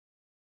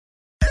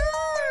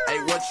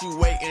Wait, what you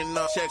waiting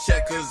on?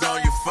 Checkers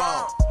on your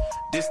phone.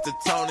 This the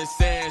Tony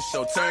Sand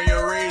Show. Turn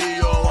your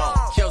radio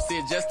on. Kelsey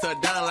just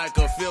touched down like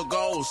a field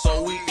goal,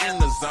 so we in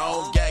the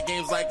zone. Got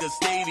games like a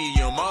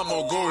stadium.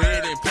 I'ma go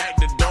ahead and pack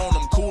the dome.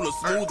 I'm cooler,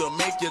 smoother,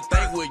 make you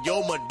think with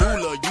your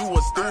medulla. You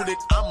a student,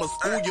 I'ma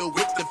school you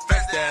with the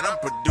facts that I'm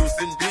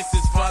producing. This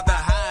is for the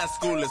high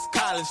schoolers,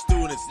 college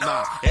students.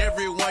 Nah,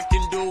 everyone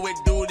can do it,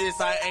 do this.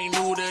 I ain't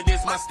new to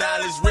this. My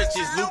style is rich,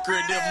 it's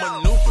lucrative,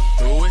 maneuver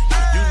through it.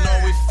 You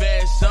know it's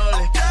fast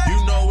only. You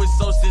know it's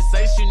so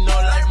sensational,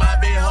 like my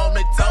big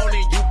homie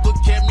Tony. You could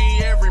catch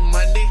me every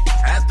Monday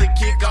after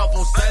kickoff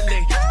on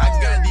Sunday. I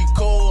got these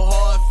cold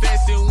hard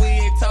facts and we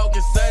ain't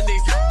talking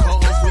Sundays.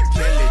 Co-host with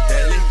Kelly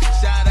Daly.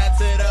 Shout out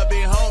to the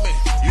big homie.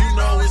 You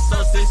know it's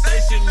so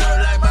sensational,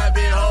 like my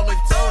big homie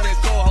Tony.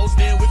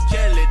 Co-hosting with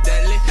Kelly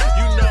Daly.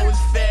 You know it's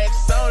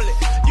facts only.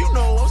 You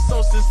know I'm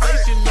so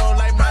sensational,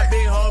 like my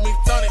big homie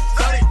Tony.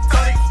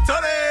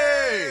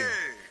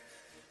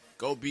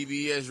 Go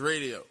BBS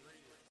Radio.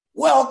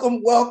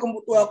 Welcome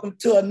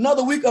to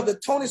another week of the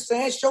Tony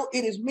Sand Show.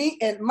 It is me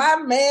and my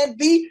man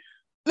V.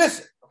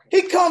 Listen,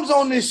 he comes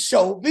on this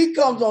show.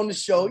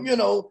 You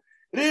know,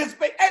 it is.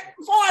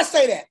 Before I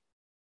say that,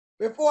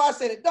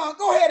 Don,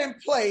 go ahead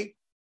and play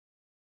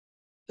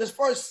this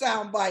first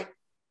soundbite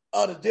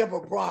of the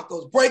Denver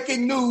Broncos.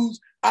 Breaking news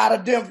out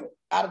of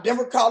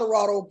Denver,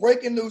 Colorado.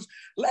 Breaking news.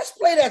 Let's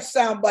play that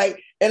soundbite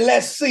and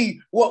let's see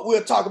what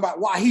we're talking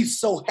about. Why he's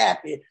so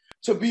happy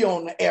to be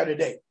on the air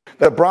today.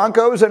 The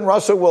Broncos and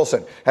Russell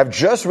Wilson have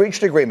just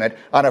reached agreement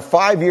on a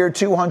 5-year,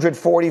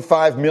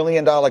 $245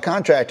 million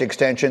contract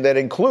extension that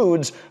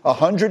includes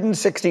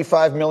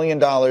 $165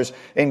 million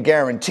in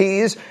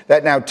guarantees.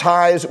 That now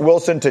ties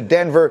Wilson to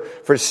Denver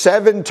for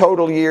 7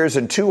 total years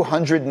and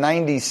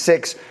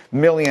 $296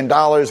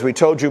 million. We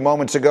told you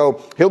moments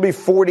ago, he'll be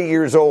 40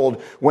 years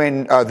old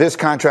when this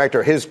contract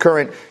or his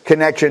current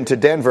connection to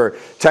Denver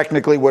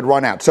technically would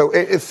run out. So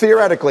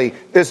theoretically,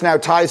 this now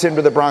ties him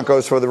to the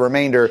Broncos for the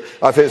remainder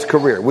of his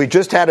career. We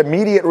just had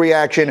immediate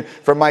reaction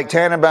from Mike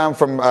Tannenbaum,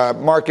 from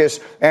Marcus,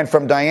 and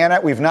from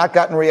Diana. We've not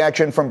gotten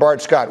reaction from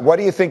Bart Scott. What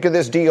do you think of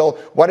this deal?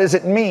 What does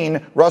it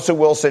mean, Russell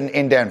Wilson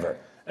in Denver?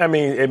 I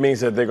mean, it means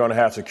that they're going to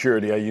have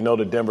security. You know,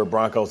 the Denver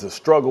Broncos have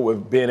struggled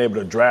with being able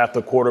to draft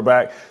a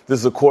quarterback.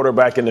 This is a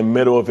quarterback in the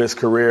middle of his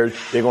career.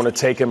 They're going to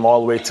take him all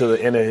the way to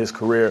the end of his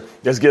career.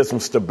 This gives them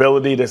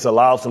stability. This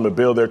allows them to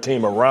build their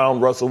team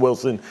around Russell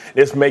Wilson.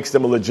 This makes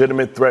them a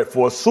legitimate threat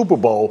for a Super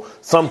Bowl.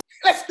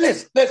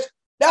 Listen.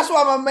 That's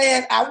why my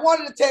man, I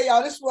wanted to tell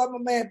y'all, this is why my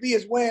man B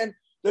is wearing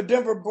the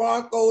Denver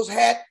Broncos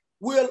hat.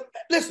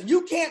 Listen,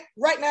 you can't,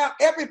 right now,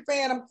 every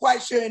fan, I'm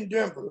quite sure, in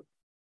Denver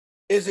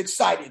is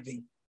excited,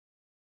 B.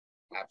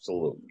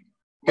 Absolutely.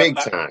 Big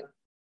time.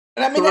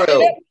 And I mean,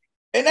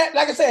 that,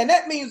 like I said, and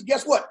that means,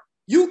 guess what?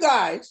 You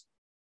guys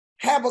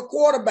have a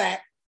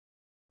quarterback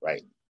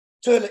right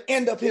to the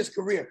end of his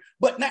career.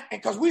 But not,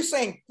 because we're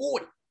saying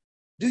 40.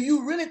 Do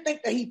you really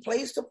think that he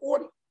plays to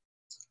 40?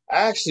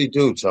 I actually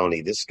do,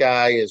 Tony. This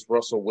guy is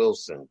Russell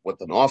Wilson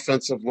with an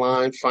offensive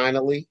line,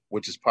 finally,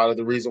 which is part of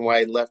the reason why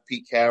he left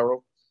Pete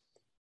Carroll.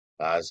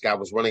 This guy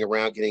was running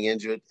around getting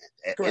injured.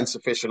 Correct.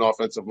 Insufficient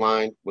offensive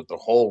line with the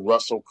whole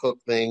Russell Cook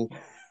thing.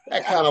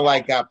 That kind of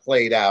like got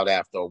played out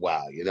after a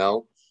while, you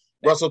know.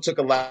 Russell took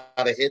a lot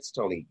of hits,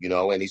 Tony, you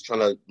know, and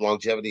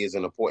longevity is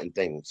an important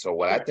thing.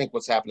 So I think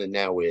what's happening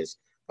now is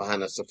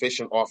behind a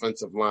sufficient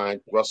offensive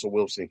line, Russell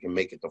Wilson can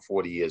make it to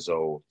 40 years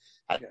old.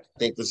 I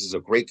think this is a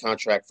great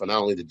contract for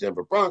not only the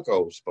Denver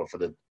Broncos, but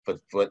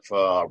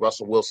for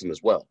Russell Wilson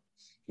as well.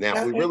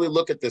 Now, we really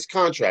look at this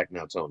contract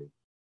now, Tony.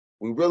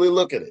 We really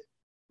look at it.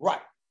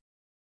 Right.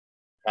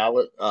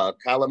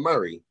 Kyler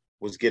Murray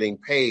was getting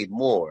paid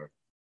more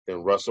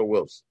than Russell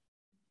Wilson.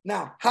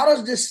 Now, how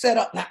does this set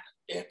up? Now,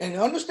 and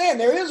understand,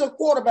 there is a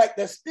quarterback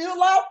that's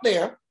still out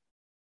there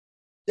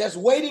that's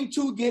waiting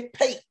to get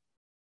paid.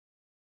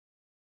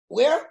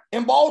 Where?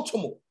 In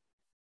Baltimore.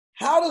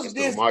 How does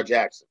this Lamar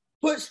Jackson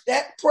puts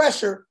that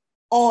pressure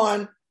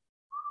on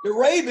the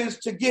Ravens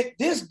to get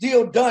this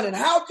deal done? And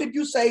how could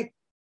you say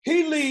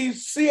he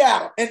leaves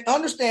Seattle? And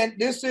understand,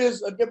 this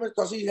is a difference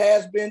because he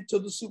has been to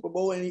the Super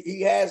Bowl and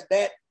he has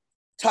that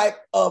type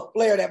of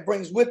player that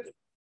brings with him.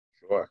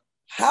 Sure.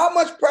 How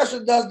much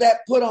pressure does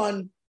that put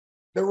on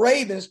the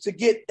Ravens to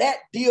get that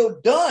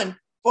deal done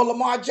for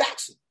Lamar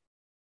Jackson?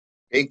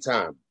 Big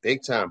time.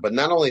 But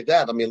not only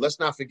that, I mean, let's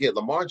not forget,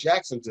 Lamar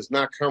Jackson does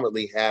not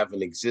currently have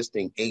an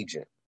existing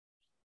agent.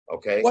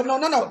 Okay? Well,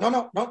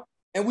 no.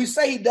 And we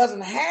say he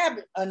doesn't have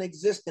an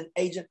existing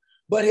agent,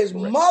 but his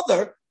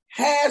mother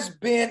has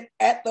been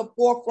at the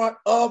forefront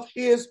of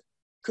his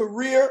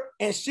career,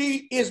 and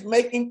she is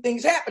making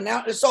things happen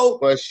now.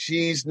 But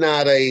she's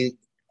not a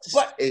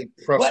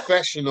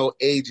professional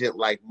agent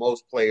like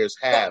most players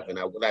have. And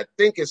what I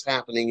think is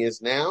happening is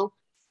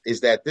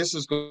that this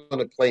is going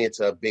to play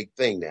into a big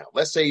thing now.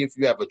 Let's say if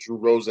you have a Drew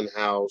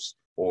Rosenhaus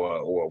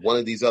or one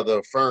of these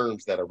other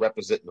firms that are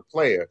representing the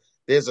player,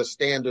 there's a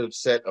standard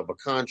set of a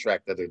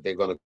contract that they're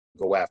going to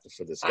go after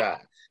for this guy.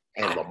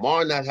 And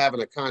Lamar not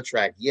having a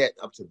contract yet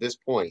up to this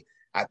point,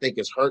 I think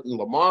it's hurting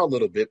Lamar a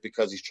little bit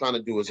because he's trying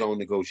to do his own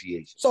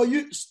negotiation.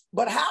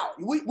 But how?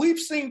 We've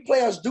seen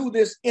players do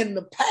this in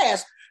the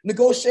past,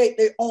 negotiate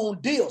their own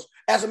deals.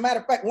 As a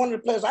matter of fact, one of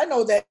the players I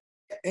know that,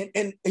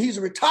 and he's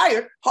a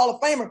retired Hall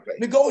of Famer,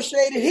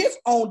 negotiated his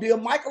own deal.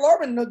 Michael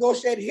Irvin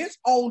negotiated his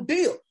own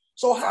deal.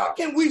 So how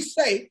can we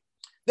say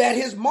that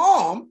his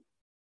mom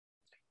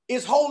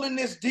is holding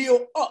this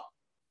deal up?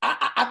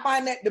 I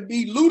find that to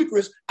be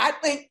ludicrous. I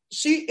think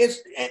she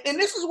is, and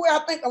this is where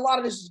I think a lot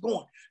of this is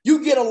going.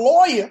 You get a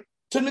lawyer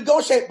to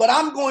negotiate, but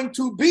I'm going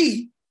to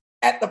be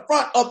at the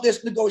front of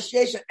this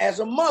negotiation as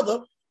a mother.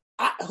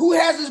 Who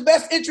has his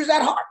best interest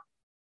at heart?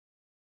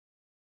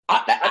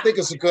 I think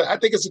it's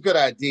a good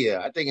idea.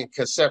 I think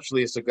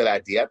conceptually it's a good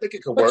idea. I think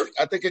it could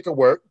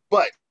work.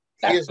 But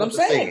here's what the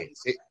thing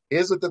is.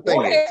 Here's what the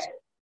thing is.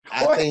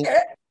 I think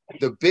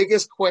the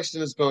biggest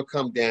question is going to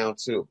come down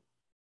to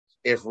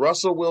if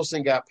Russell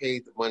Wilson got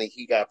paid the money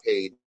he got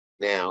paid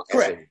now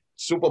as a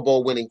Super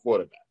Bowl winning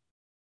quarterback,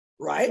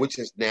 right? Which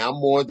is now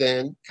more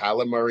than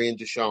Kyler Murray and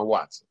Deshaun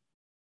Watson.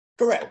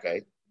 Correct.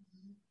 Okay.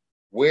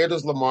 Where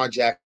does Lamar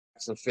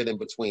Jackson fit in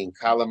between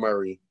Kyler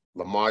Murray,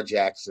 Lamar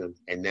Jackson,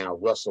 and now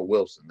Russell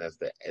Wilson as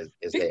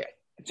there?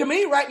 To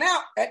me, right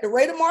now, at the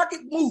rate the market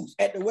moves,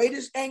 at the way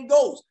this thing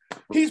goes,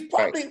 he's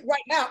probably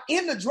right now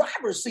in the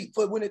driver's seat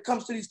for when it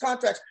comes to these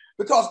contracts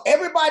because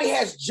everybody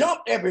has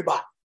jumped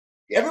everybody.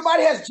 Yes.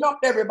 Everybody has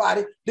jumped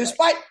everybody,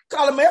 despite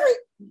Kyler Murray.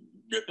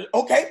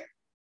 Okay,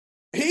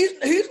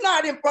 he's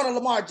not in front of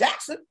Lamar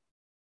Jackson.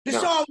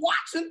 Deshaun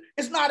Watson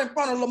is not in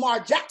front of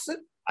Lamar Jackson.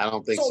 I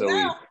don't think so. So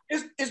now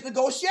it's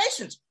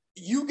negotiations.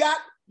 You got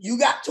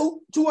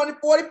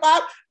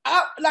 245.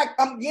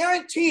 I'm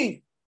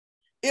guaranteeing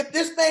if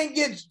this thing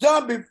gets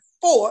done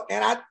before,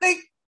 and I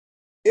think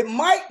it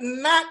might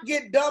not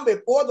get done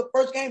before the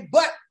first game,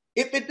 but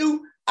if it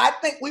do, I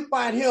think we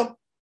find him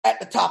at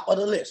the top of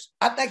the list.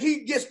 I think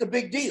he gets the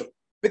big deal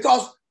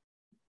because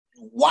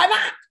why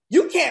not?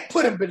 You can't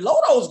put him below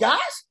those guys.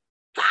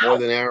 How? More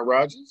than Aaron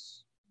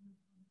Rodgers?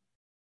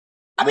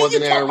 More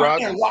than Aaron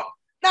Rodgers?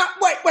 Now,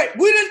 wait.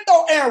 We didn't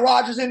throw Aaron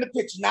Rodgers in the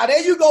picture. Now,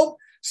 there you go.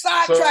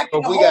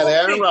 Sidetracking so we got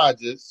Aaron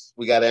Rodgers.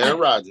 We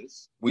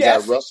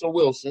got Russell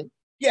Wilson.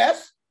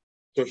 Yes.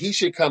 So he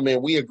should come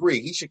in. We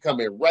agree. He should come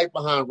in right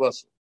behind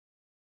Russell.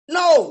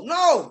 No.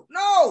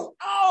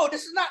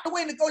 This is not the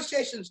way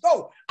negotiations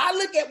go. I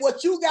look at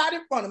what you got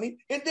in front of me,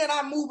 and then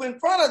I move in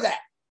front of that.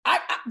 Why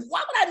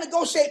would I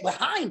negotiate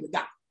behind the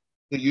guy?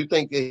 Do you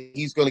think that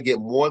he's going to get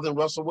more than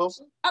Russell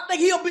Wilson? I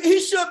think he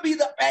should be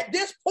at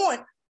this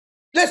point.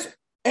 Listen,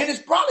 and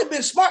it's probably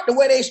been smart the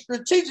way they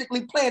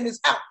strategically plan this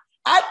out.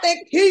 I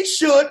think he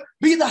should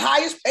be the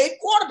highest paid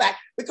quarterback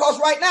because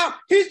right now,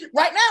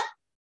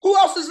 who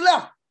else is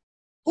left?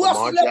 Who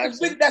else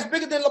is left that's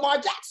bigger than Lamar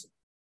Jackson?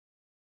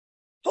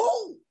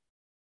 Who?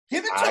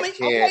 Give it to me.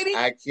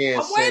 I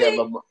can't say that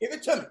Lamar. Give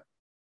it to me.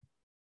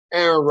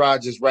 Aaron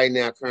Rodgers right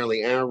now,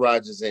 currently, Aaron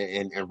Rodgers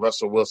and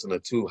Russell Wilson are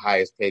two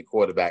highest paid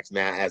quarterbacks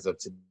now as of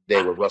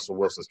today with Russell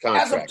Wilson's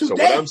contract. So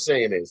what I'm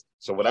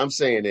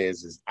saying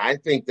is I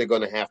think they're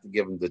going to have to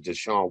give him the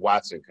Deshaun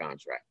Watson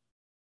contract.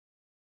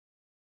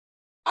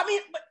 I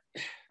mean,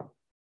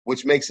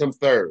 which makes him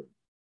third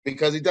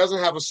because he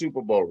doesn't have a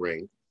Super Bowl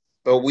ring,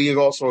 but we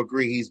also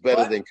agree he's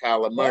better than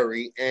Kyler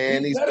Murray,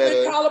 and he's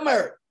better than Kyler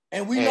Murray,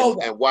 and we know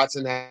that. And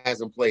Watson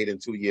hasn't played in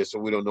 2 years, so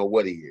we don't know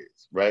what he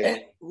is, right?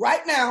 And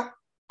right now,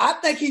 I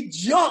think he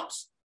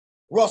jumps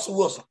Russell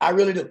Wilson. I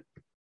really do.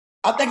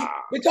 I think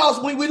because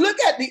when we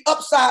look at the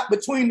upside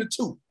between the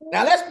two,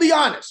 now let's be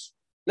honest.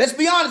 Let's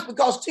be honest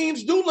because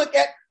teams do look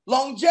at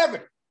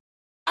longevity.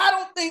 I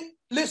don't think.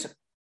 Listen.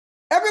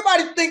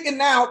 Everybody's thinking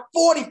now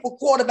 40 for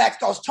quarterbacks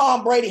because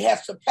Tom Brady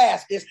has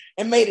surpassed this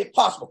and made it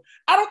possible.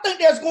 I don't think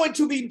there's going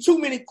to be too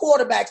many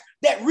quarterbacks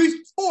that reach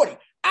 40.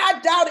 I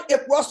doubt it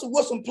if Russell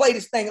Wilson played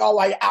this thing all the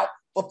way out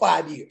for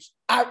 5 years.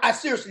 I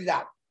seriously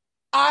doubt it.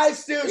 I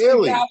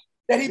seriously doubt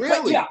that he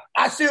played. Yeah,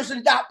 I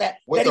seriously doubt that.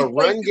 With the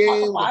run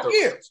game, for 5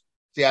 years.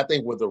 See, I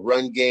think with the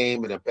run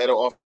game and a better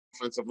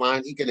offensive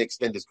line, he can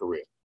extend his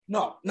career.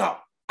 No.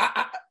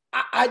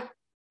 I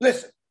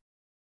listen,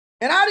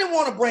 and I didn't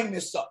want to bring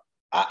this up.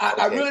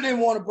 I really didn't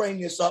want to bring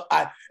this up.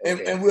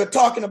 And we're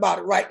talking about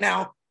it right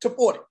now to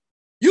 40.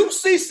 You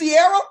see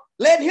Sierra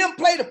letting him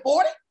play to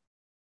 40?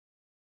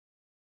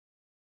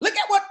 Look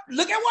at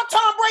what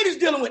Tom Brady's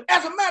dealing with.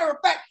 As a matter of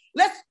fact,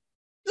 let's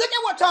look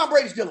at what Tom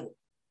Brady's dealing with.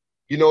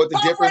 You know what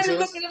the difference Brady's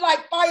is? looking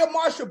like Fire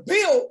Marshal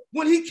Bill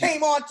when he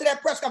came on to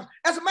that press conference.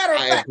 As a matter of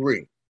fact,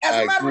 agree.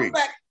 As a matter of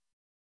fact,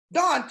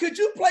 Don, could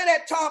you play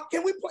that Tom?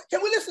 Can we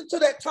listen to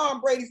that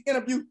Tom Brady's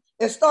interview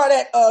and start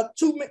at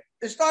 2 minutes?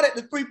 Start at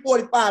the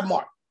 3:45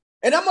 mark,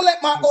 and I'm gonna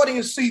let my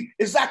audience see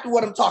exactly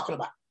what I'm talking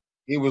about.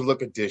 He was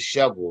looking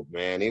disheveled,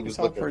 man. He was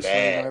looking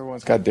bad.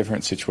 Everyone's got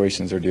different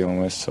situations they're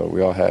dealing with, so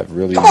we all have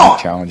really unique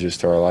challenges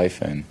to our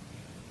life, and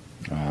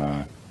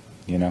I'm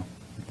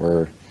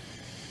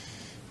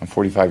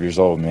 45 years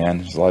old, man.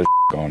 There's a lot of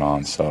going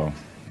on, so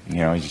you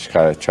just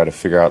gotta try to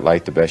figure out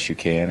life the best you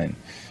can, and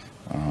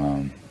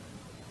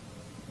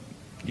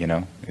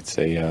it's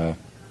a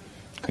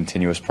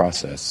continuous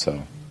process.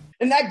 So.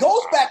 And that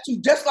goes back to,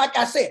 just like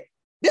I said,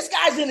 this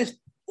guy's in his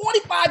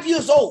 45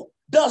 years old.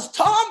 Does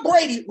Tom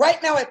Brady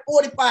right now at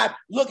 45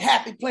 look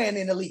happy playing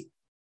in the league?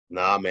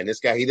 Nah, man, this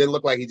guy, he didn't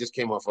look like he just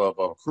came off of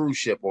a cruise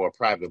ship or a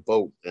private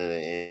boat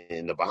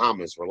in the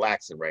Bahamas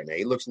relaxing right now.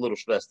 He looks a little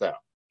stressed out.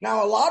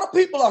 Now, a lot of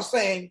people are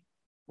saying,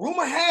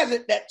 rumor has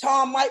it that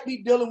Tom might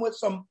be dealing with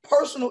some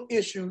personal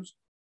issues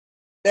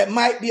that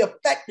might be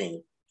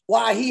affecting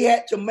why he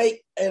had to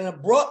make an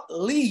abrupt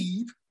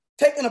leave,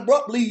 take an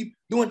abrupt leave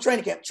during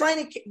training camp.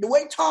 The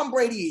way Tom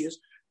Brady is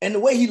and the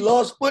way he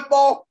loves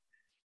football,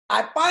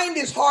 I find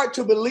it's hard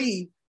to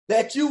believe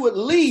that you would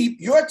leave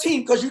your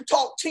team because you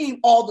talk team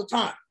all the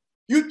time.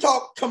 You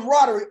talk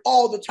camaraderie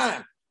all the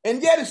time.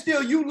 And yet and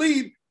still you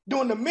leave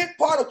during the mid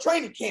part of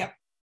training camp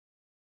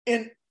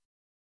and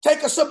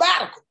take a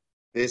sabbatical.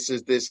 This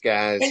is this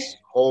guy's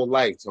whole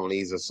life, Tony.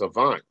 He's a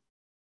savant.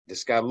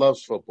 This guy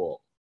loves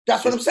football.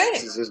 That's what I'm saying.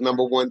 This is his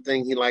number one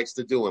thing he likes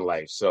to do in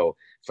life. So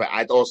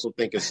I also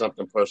think it's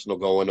something personal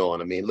going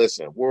on. I mean,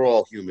 listen, we're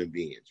all human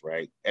beings,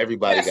 right?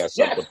 Everybody got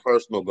something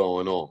personal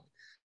going on.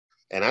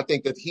 And I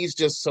think that he's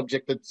just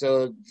subjected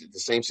to the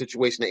same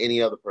situation that any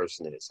other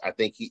person is. I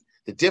think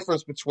the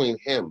difference between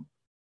him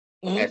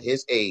at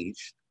his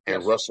age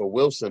and Russell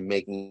Wilson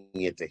making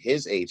it to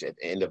his age at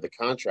the end of the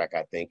contract,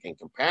 I think, in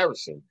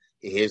comparison,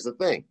 here's the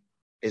thing,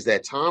 is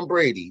that Tom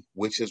Brady,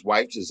 which his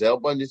wife Gisele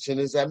Bundchen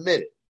has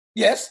admitted.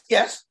 Yes.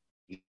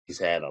 He's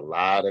had a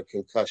lot of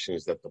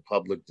concussions that the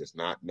public does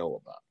not know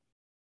about.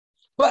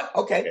 But,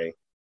 okay.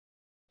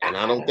 And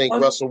I don't think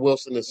Russell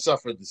Wilson has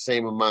suffered the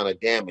same amount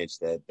of damage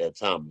that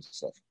Tom has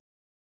suffered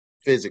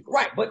physically.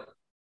 Right, but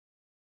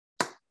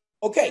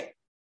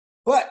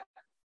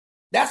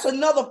that's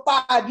another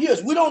 5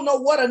 years. We don't know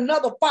what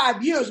another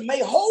 5 years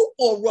may hold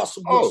for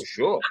Russell Wilson.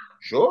 Oh,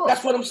 sure.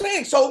 That's what I'm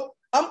saying. So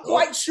I'm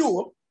quite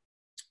sure.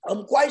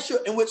 And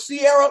with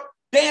Sierra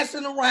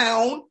dancing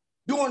around,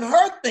 doing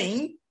her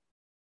thing,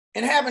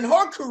 and having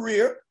her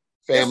career.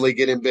 Family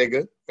getting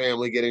bigger,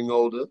 family getting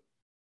older.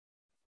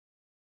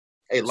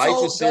 Hey,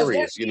 life is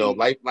serious,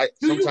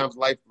 sometimes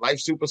life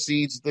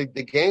supersedes the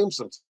game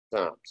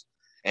sometimes.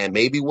 And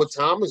maybe what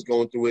Tom is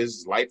going through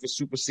is life is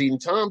superseding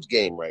Tom's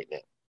game right now.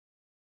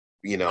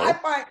 I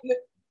find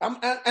I'm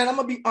going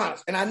to be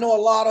honest, and I know a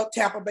lot of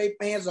Tampa Bay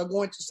fans are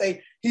going to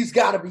say he's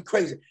got to be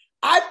crazy.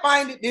 I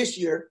find it this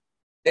year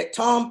that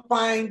Tom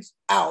finds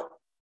out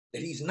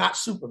that he's not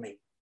Superman.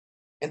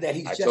 And that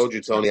I told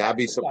you, Tony, I'd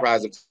be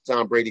surprised if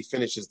Tom Brady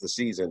finishes the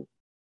season.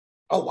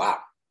 Oh, wow.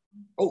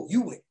 Oh,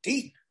 you went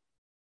deep.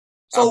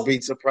 So, I'd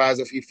be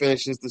surprised if he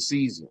finishes the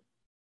season.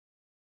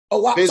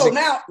 Oh, wow. So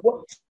now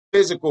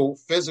physical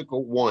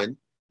one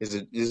this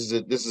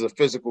is a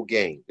physical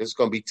game. This is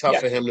going to be tough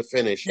for him to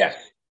finish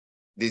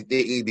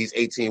these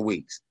 18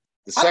 weeks.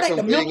 I think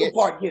the mental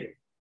part get it.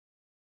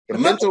 The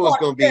mental is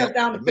going to be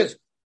down the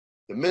physical.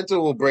 The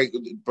mental will break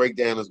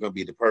down is going to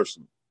be the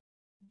personal.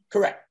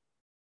 Correct.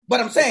 But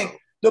I'm saying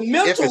the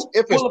mental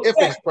if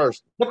it's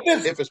personal.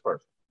 If it's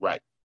personal.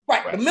 Right.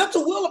 The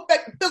mental will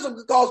affect the physical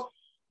because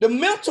the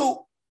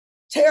mental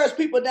tears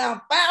people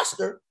down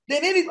faster than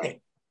anything.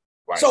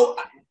 Right. So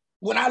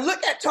when I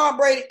look at Tom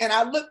Brady and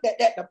I looked at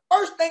that, the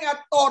first thing I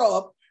thought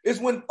of is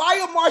when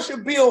Fire Marshal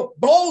Bill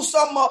blows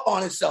something up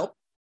on himself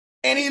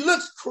and he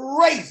looks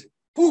crazy.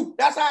 Poof,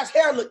 that's how his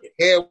hair looked.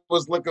 Hair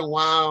was looking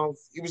wild.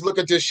 He was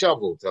looking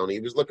disheveled, Tony. He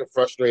was looking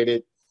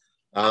frustrated.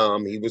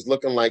 He was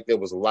looking like there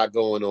was a lot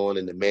going on,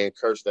 and the man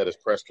cursed at his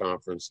press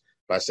conference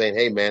by saying,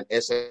 "Hey, man,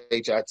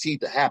 SHIT,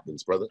 that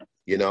happens, brother."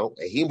 And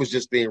he was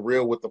just being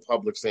real with the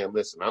public, saying,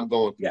 "Listen, I'm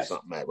going through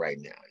something right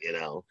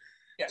now."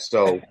 Yes.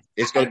 So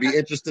it's going to be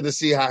interesting to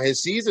see how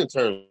his season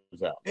turns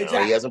out.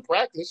 Exactly. He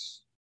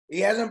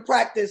hasn't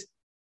practiced.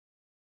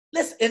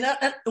 Listen,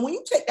 and when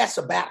you take that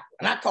sabbatical,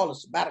 and I call it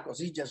sabbatical,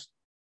 he just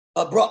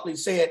abruptly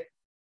said,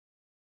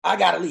 "I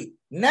got to leave."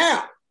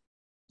 Now,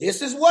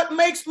 this is what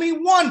makes me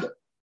wonder.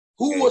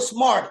 Who was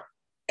smarter?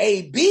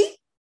 A.B.?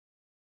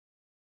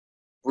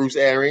 Bruce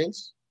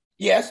Arians?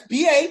 Yes,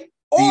 B.A.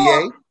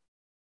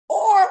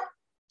 Or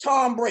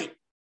Tom Brady?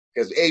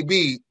 Because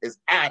A.B. is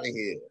out of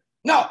here.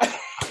 No.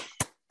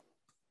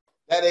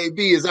 That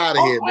A.B. is out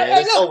of here,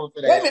 man. It's over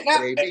for that. Wait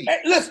a minute. Now,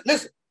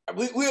 listen. I'm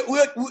going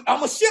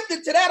to shift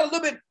it to that a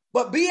little bit.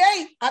 But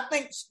B.A., I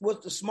think,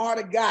 was the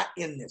smarter guy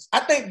in this.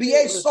 I think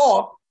B.A.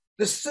 saw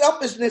the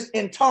selfishness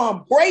in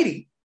Tom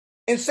Brady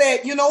and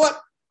said, you know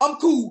what? I'm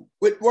cool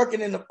with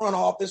working in the front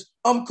office.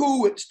 I'm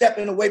cool with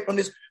stepping away from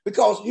this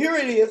because here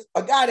it is,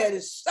 a guy that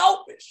is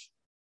selfish.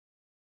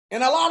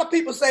 And a lot of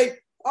people say,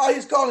 oh,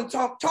 he's calling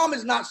Tom. Tom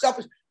is not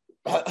selfish.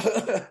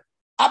 I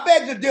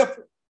beg to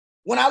differ.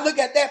 When I look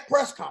at that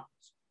press conference,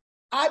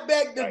 I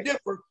beg to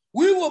differ.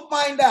 We will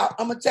find out.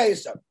 I'm going to tell you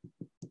something.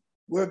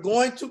 We're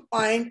going to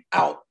find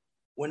out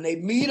when they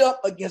meet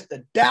up against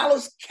the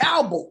Dallas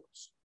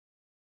Cowboys,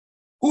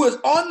 who is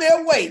on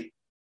their way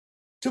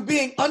to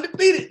being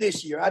undefeated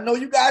this year. I know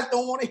you guys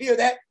don't want to hear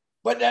that,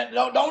 but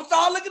don't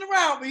start looking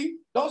around, B.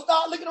 Don't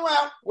start looking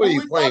around. What are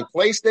you playing,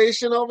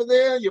 PlayStation over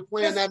there? You're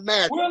playing that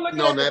Madden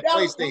on that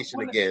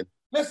PlayStation again.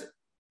 Listen,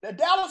 the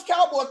Dallas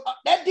Cowboys,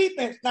 that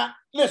defense, now,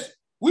 listen,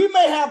 We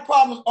may have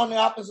problems on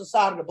the offensive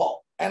side of the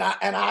ball, and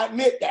I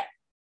admit that.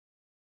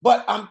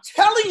 But I'm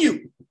telling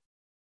you,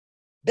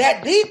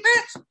 that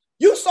defense,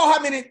 you saw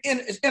how many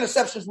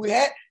interceptions we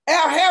had.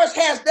 Al Harris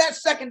has that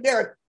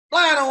secondary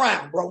flying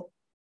around, bro.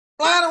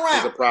 Flying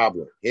around.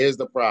 Here's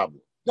the problem.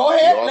 Go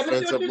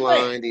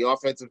ahead. The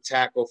offensive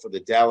tackle for the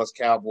Dallas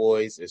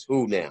Cowboys is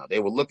who now? They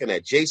were looking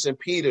at Jason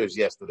Peters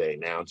yesterday.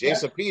 Now,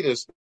 Jason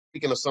Peters,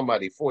 speaking of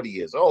somebody 40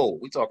 years old,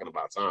 we're talking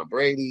about Tom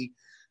Brady.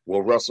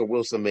 Will Russell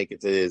Wilson make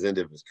it to his end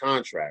of his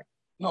contract?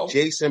 No.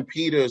 Jason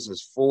Peters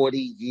is 40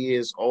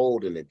 years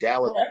old, and the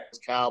Dallas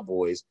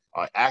Cowboys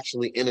are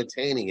actually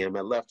entertaining him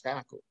at left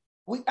tackle.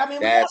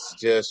 That's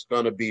just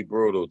going to be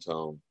brutal,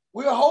 Tom.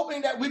 We're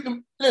hoping that we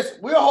can – listen,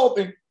 we're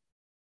hoping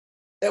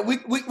that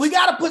we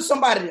got to put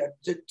somebody there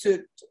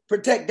to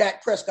protect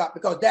Dak Prescott,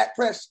 because Dak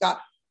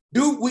Prescott,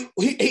 he's going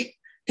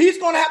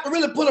to have to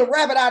really pull a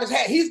rabbit out of his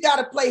hat. He's got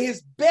to play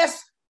his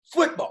best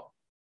football,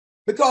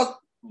 because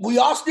we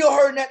are still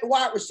hurting at the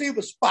wide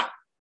receiver spot.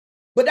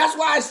 But that's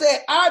why I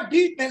said our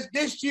defense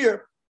this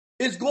year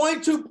is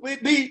going to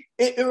be –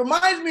 it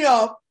reminds me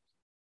of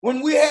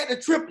when we had the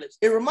triplets.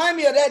 It reminds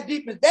me of that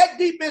defense. That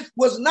defense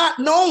was not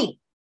known.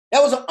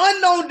 That was an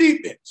unknown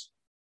defense.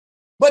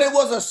 But it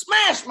was a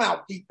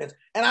smash-mouth defense.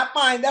 And I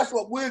find that's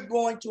what we're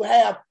going to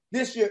have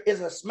this year,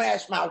 is a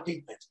smash-mouth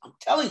defense. I'm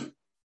telling you.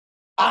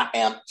 I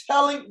am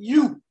telling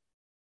you.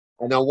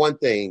 I know one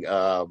thing.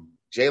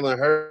 Jalen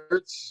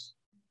Hurts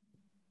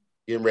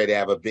getting ready to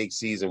have a big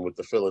season with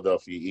the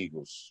Philadelphia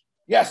Eagles.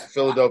 Yes. The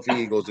Philadelphia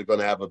Eagles are going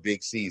to have a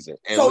big season.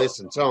 And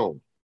listen,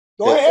 Tone.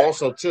 Go ahead.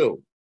 Also,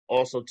 too,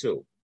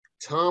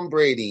 Tom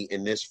Brady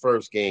in this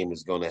first game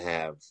is going to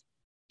have,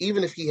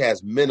 even if he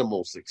has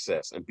minimal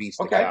success and beats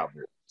the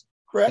Cowboys,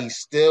 correct, he's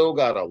still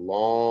got a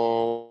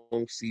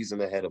long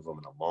season ahead of him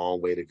and a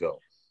long way to go.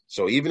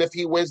 So even if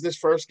he wins this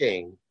first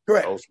game,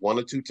 those 1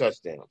 or 2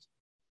 touchdowns,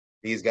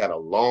 he's got a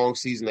long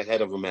season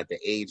ahead of him at the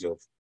age of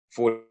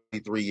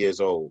 43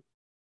 years old.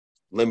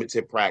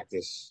 Limited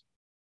practice.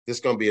 This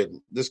gonna be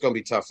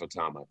tough for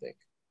Tom, I think.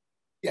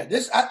 Yeah,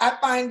 I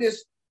find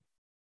this,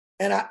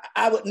 and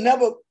I would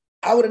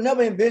have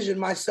never envisioned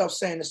myself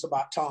saying this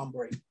about Tom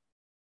Brady.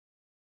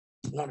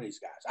 None of these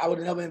guys. I would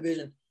have never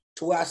envisioned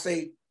to where I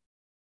say,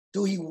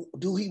 do he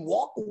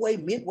walk away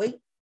midway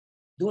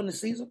during the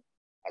season?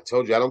 I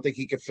told you, I don't think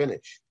he could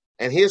finish.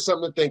 And here's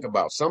something to think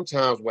about.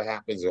 Sometimes what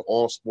happens in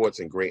all sports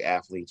and great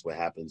athletes, what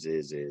happens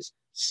is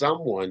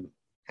someone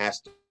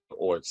has to,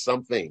 or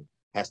something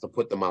has to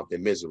put them out the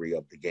misery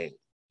of the game.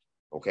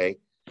 Okay?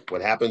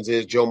 What happens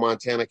is Joe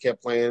Montana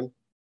kept playing.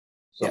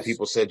 Some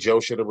people said Joe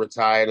should have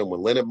retired. And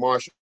when Leonard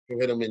Marshall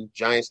hit him in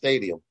Giant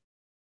Stadium,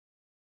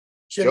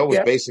 Joe was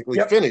basically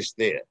finished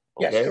there.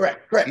 Okay? Yes,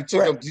 correct. He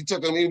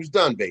took him, he was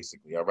done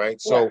basically. All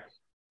right. So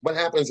what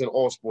happens in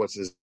all sports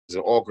is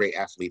all great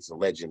athletes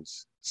and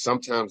legends,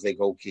 sometimes they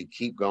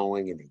keep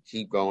going and they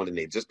keep going and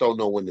they just don't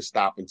know when to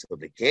stop until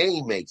the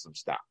game makes them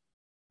stop.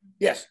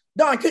 Yes.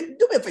 Don,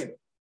 do me a favor.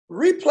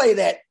 Replay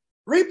that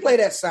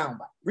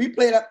soundbite.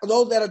 Replay that for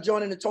those that are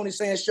joining the Tony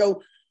Sands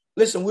show.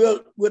 Listen,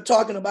 we're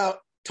talking about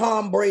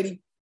Tom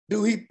Brady.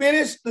 Do he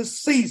finish the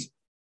season?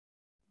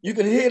 You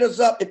can hit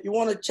us up if you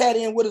want to chat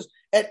in with us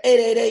at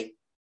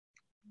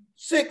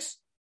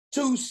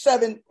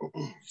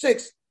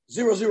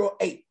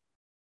 888-627-6008.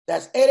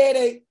 That's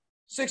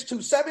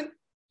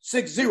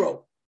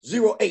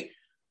 888-627-6008.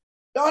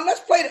 Don, let's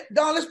play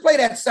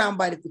that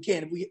soundbite if we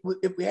can.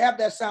 If we have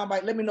that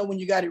soundbite, let me know when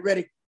you got it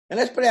ready. And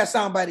let's play that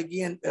soundbite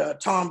again,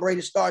 Tom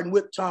Brady, starting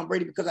with Tom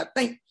Brady, because I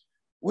think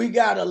we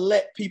got to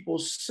let people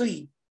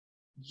see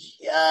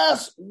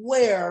just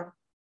where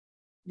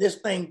this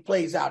thing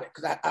plays out.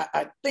 Because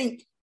I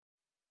think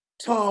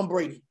Tom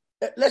Brady,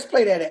 let's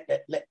play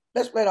that.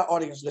 Let's let our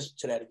audience listen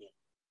to that again.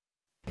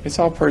 It's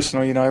all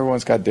personal. You know,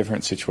 everyone's got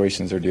different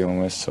situations they're dealing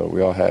with. So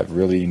we all have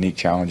really unique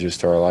challenges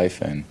to our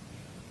life. And,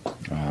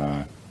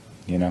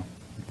 you know,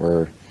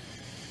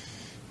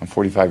 I'm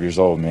 45 years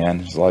old, man.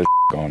 There's a lot of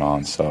going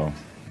on. So,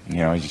 you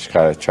know, you just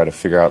got to try to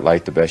figure out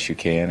life the best you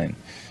can.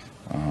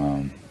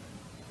 And,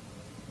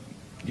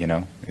 you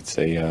know, it's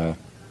a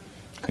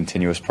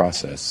continuous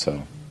process.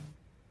 So,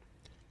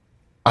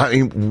 I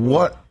mean,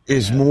 what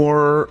is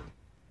more?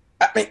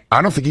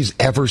 I don't think he's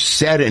ever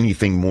said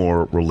anything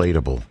more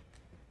relatable.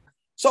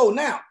 So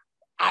now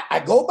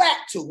I go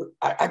back to it.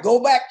 I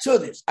go back to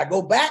this. I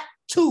go back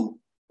to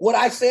what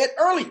I said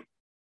earlier.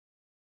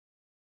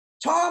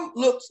 Tom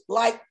looks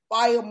like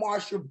Fire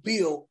Marshal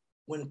Bill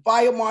when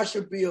Fire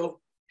Marshal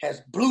Bill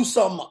has blew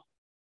something up.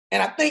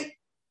 And I think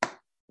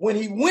when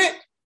he went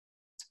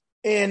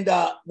for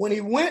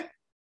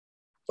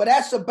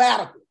that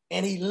sabbatical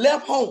and he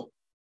left home,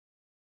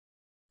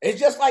 it's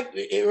just like,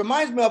 it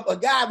reminds me of a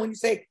guy when you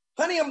say,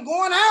 honey, I'm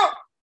going out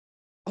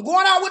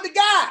with the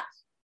guys.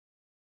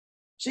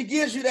 She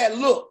gives you that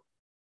look.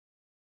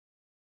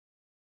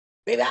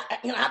 Baby,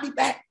 I'll be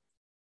back.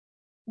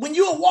 When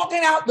you're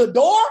walking out the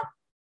door,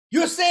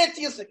 you're saying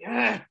to yourself,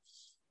 well,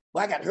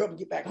 I got to hurry up and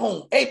get back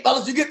home. Hey,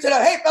 fellas, you get to the,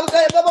 hey, fellas,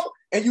 hey, blah, blah, blah,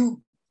 and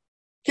you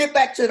get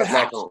back to the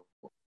house.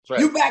 Right.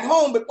 You back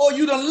home before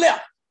you done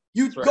left.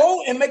 You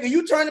go and make a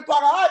U-turn in the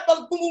pocket. All right,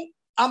 fellas, boom, boom,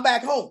 I'm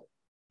back home.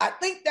 I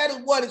think that is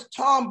what is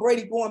Tom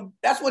Brady going.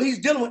 That's what he's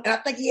dealing with. And I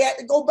think he had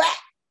to go back.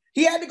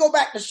 He had to go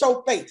back to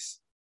show face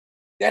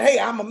that, hey,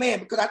 I'm a man.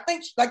 Because I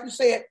think, like you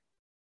said,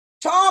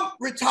 Tom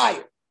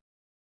retired.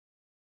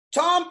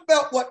 Tom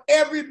felt what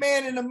every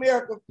man in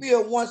America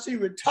feel once he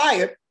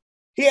retired.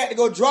 He had to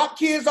go drop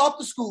kids off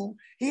to school.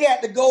 He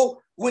had to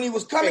go when he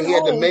was coming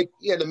home.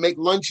 He had to make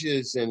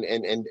lunches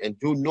and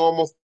do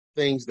normal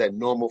things that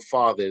normal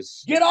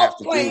fathers get off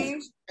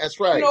planes. Do. That's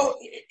right.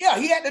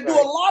 He had to do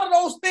a lot of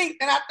those things,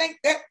 and I think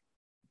that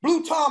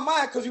blew Tom's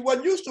mind because he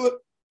wasn't used to it.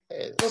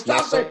 It's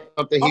not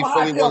something he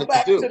fully wanted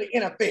to do. To the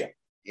NFL.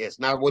 Yeah, it's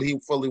not what he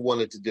fully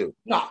wanted to do.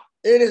 No,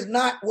 it is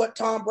not what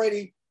Tom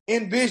Brady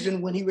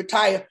envisioned when he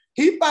retired.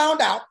 He found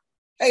out,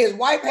 hey, his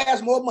wife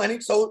has more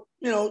money, so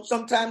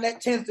sometimes that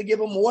tends to give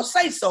him more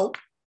say-so.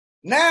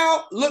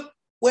 Now look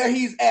where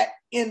he's at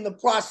in the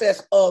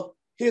process of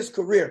his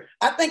career.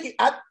 I think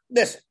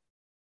listen.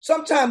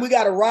 Sometimes we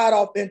got to ride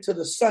off into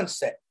the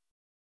sunset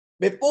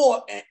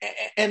before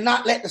and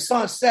not let the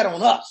sun set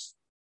on us.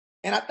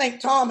 And I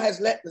think Tom has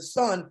let the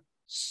sun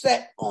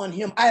set on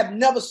him. I have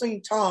never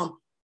seen Tom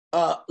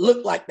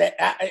look like that.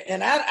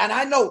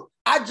 I know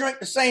I drink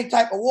the same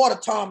type of water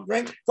Tom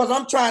drinks because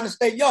I'm trying to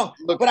stay young.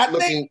 But I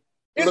think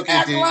his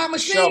alkaline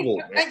machine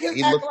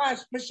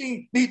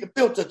needs the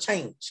filter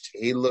changed.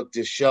 He looked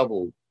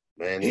disheveled,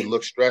 man. He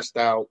looked stressed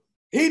out.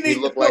 He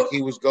looked like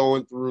he was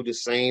going through the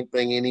same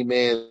thing any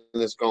man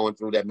is going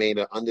through that made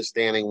an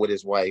understanding with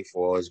his wife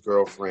or his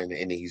girlfriend,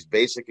 and he's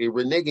basically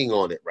reneging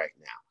on it right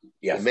now.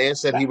 Yes. The man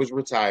said he was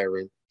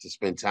retiring to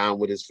spend time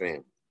with his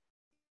family.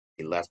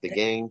 He left the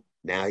game.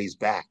 Now he's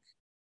back.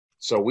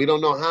 So we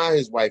don't know how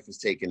his wife is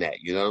taking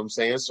that. You know what I'm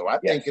saying? So I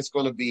think it's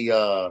going to be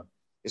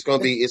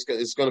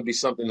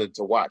something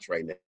to watch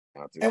right now.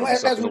 And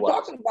as we're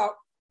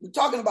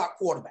talking about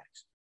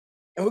quarterbacks,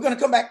 and we're going to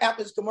come back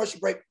after this commercial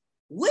break.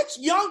 Which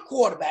young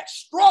quarterback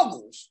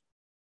struggles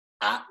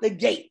out the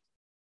gate?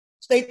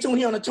 Stay tuned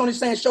here on the Tony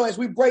Sands Show as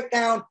we break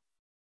down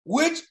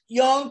which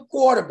young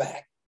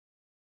quarterback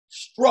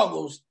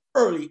struggles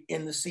early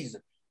in the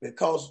season.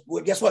 Because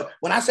guess what?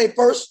 When I say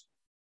first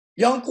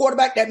young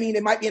quarterback, that means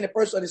they might be in the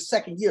first or the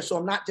second year. So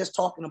I'm not just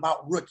talking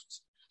about rookies.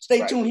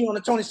 Stay tuned here on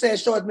the Tony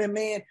Sands Show as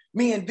me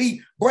and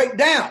V break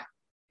down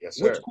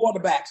which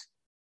quarterbacks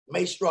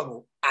may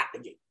struggle out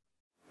the gate.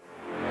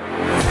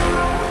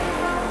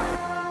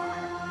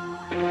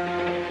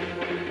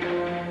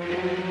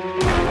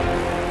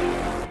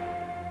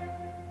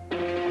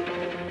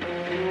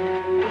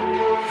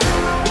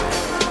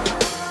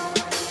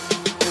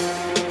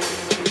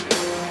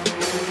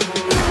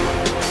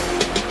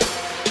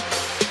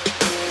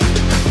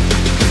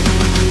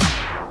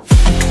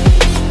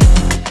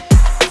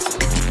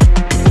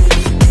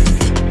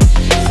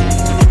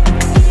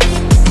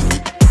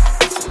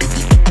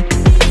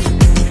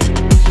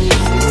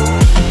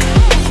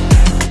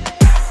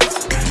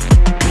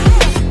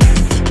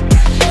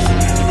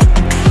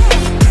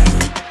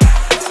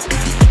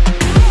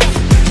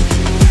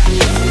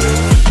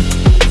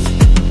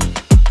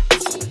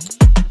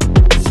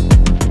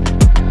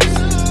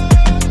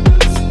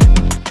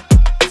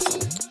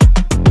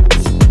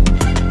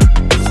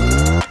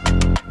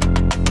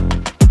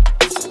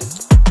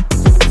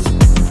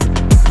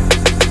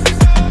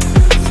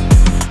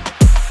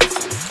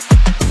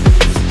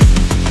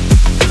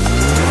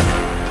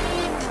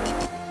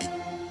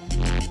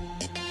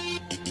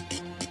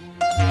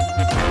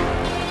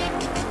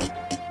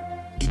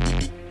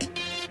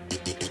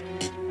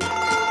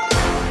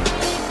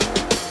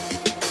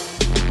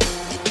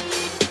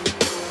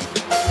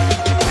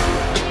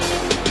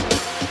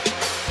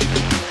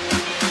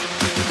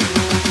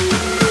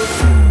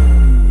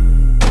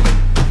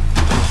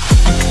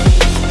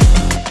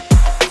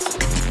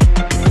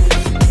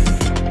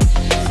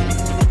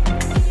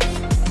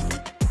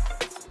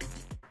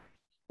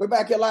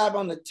 Back here live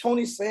on the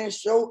Tony Sands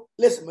Show.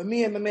 Listen, with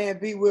me and my man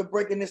V, we're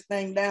breaking this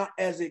thing down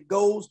as it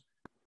goes.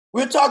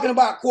 We're talking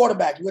about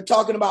quarterbacks. We're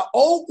talking about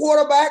old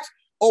quarterbacks,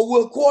 or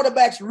will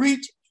quarterbacks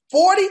reach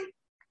 40?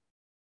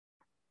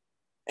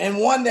 And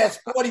one that's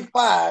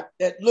 45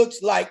 that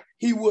looks like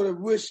he would have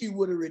wished he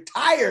would have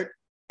retired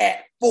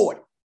at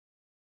 40.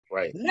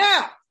 Right.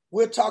 Now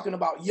we're talking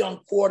about young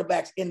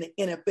quarterbacks in the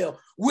NFL.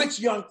 Which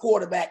young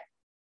quarterback,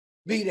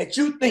 V, that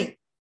you think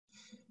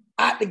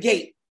out the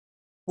gate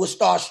will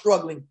start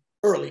struggling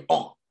early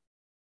on?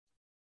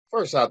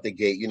 First out the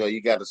gate,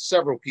 you got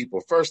several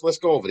people. First, let's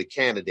go over the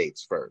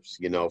candidates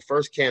first.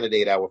 First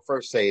candidate I would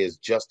first say is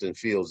Justin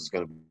Fields is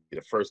going to be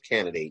the first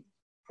candidate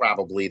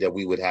probably that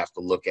we would have to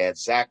look at.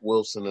 Zach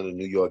Wilson of the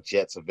New York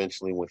Jets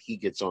eventually when he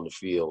gets on the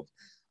field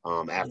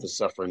after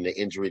suffering the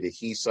injury that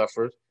he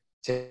suffered,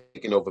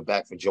 taking over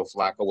back for Joe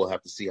Flacco. We'll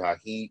have to see how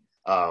he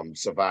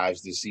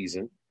survives this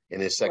season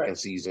in his second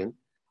season.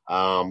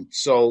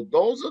 So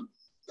those are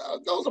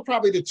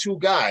probably the two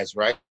guys,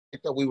 right?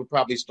 That we would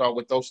probably start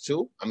with those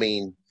two. I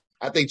mean,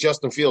 I think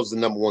Justin Fields is the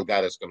number one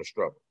guy that's going to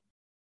struggle.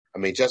 I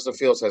mean, Justin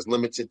Fields has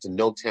limited to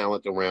no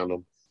talent around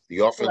him.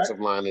 The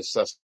offensive line is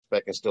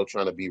suspect and still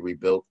trying to be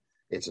rebuilt.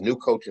 It's a new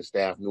coaching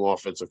staff, new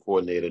offensive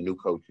coordinator, new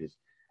coaches.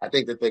 I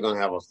think that they're going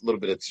to have a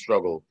little bit of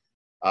struggle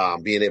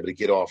being able to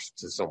get off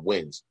to some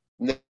wins.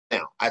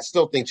 Now, I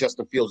still think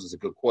Justin Fields is a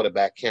good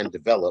quarterback, can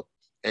develop,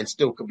 and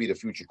still could be the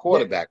future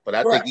quarterback, but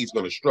I think he's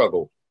going to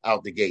struggle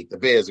out the gate. The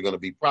Bears are going to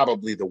be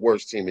probably the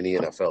worst team in the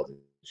NFL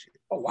this year.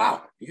 Oh,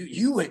 wow.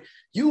 You went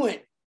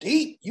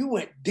deep. You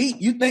went deep.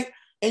 You think,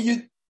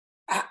 and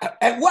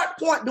at what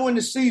point during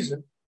the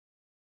season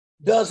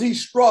does he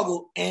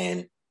struggle?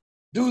 And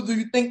do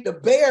you think the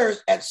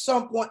Bears at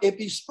some point, if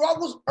he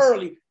struggles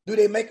early, do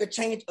they make a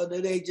change, or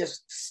do they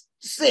just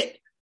sit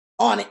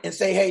on it and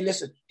say, hey,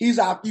 listen, he's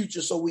our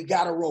future, so we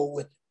got to roll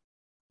with it?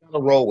 Got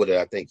to roll with it,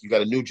 I think. You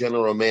got a new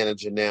general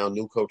manager now,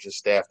 new coaching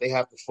staff. They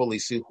have to fully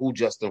see who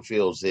Justin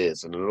Fields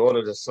is. And in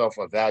order to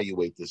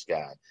self-evaluate this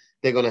guy,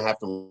 they're going to have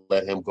to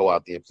let him go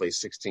out there and play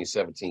 16,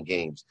 17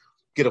 games,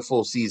 get a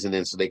full season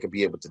in so they could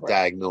be able to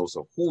diagnose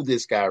of who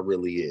this guy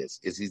really is.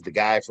 Is he the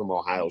guy from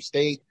Ohio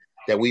State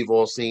that we've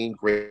all seen,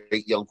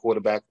 great young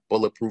quarterback,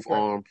 bulletproof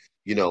arm,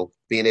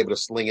 being able to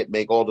sling it,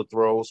 make all the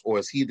throws? Or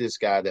is he this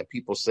guy that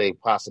people say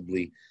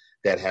possibly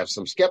that have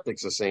some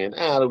skeptics are saying,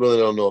 I really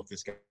don't know if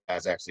this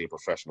guy's actually a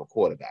professional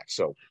quarterback.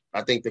 So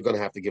I think they're going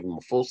to have to give him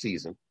a full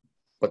season.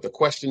 But the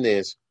question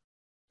is,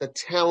 the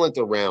talent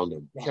around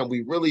him. Can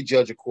we really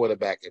judge a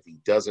quarterback if he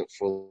doesn't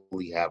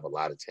fully have a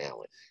lot of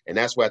talent? And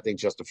that's why I think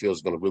Justin Fields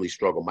is going to really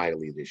struggle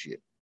mightily this year.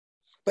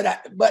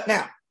 But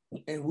now,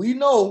 and we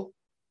know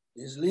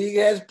this league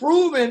has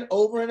proven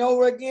over and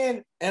over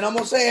again, and I'm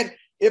going to say it,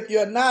 if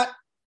you're not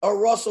a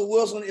Russell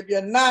Wilson, if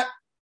you're not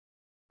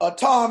a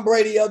Tom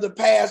Brady of the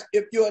past,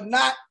 if you're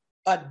not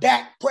a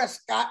Dak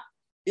Prescott,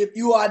 if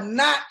you are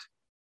not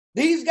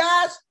these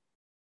guys,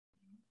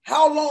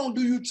 how long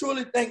do you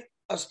truly think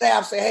a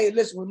staff say, hey,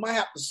 listen, we might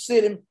have to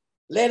sit him,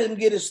 let him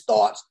get his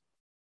thoughts,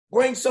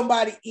 bring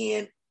somebody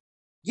in,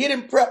 get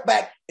him prepped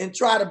back, and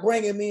try to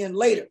bring him in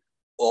later?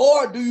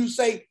 Or do you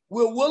say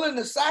we're willing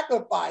to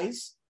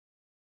sacrifice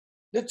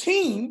the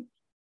team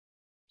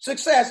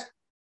success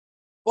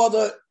for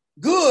the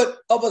good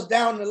of us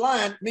down the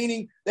line,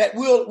 meaning that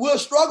we'll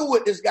struggle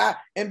with this guy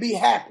and be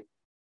happy,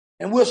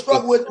 and we'll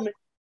struggle with him?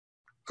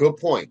 Good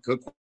point. Good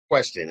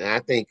question. And I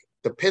think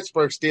the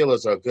Pittsburgh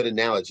Steelers are a good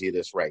analogy of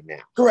this right now.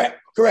 Correct.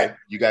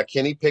 You got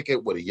Kenny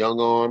Pickett with a young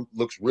arm,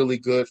 looks really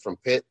good from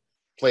Pitt,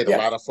 played a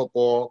lot of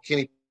football.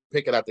 Kenny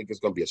Pickett, I think, is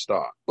going to be a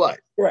star, but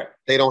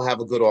they don't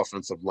have a good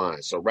offensive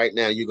line. So right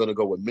now you're going to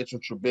go with Mitchell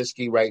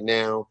Trubisky right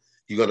now.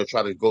 You're going to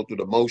try to go through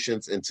the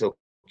motions until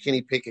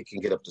Kenny Pickett can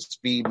get up to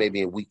speed,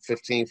 maybe in week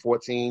 15,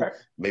 14,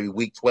 maybe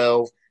week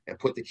 12, and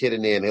put the kid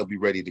in there and he'll be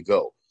ready to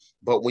go.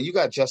 But when you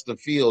got Justin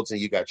Fields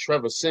and you got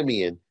Trevor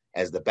Siemian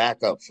as the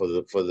backup for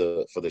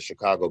the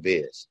Chicago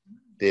Bears,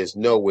 there's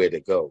nowhere to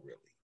go, really.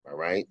 All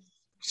right.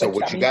 So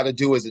what you got to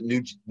do as a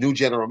new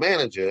general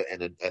manager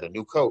and a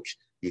new coach,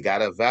 you got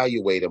to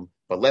evaluate him.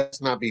 But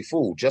let's not be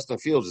fooled. Justin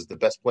Fields is the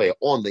best player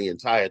on the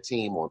entire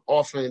team on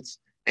offense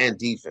and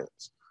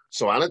defense.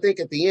 So I don't think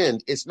at the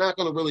end, it's not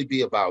going to really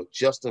be about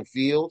Justin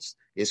Fields.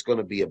 It's going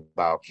to be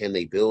about, can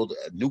they build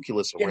a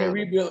nucleus around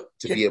him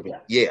to be able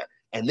to,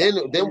 And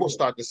then we'll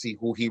start to see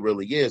who he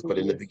really is. But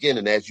in the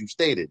beginning, as you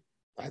stated,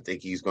 I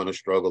think he's going to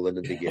struggle in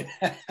the beginning.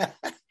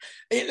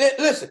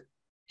 Listen,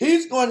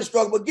 he's going to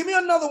struggle. But give me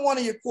another one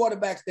of your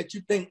quarterbacks that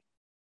you think,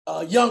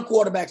 young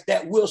quarterbacks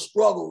that will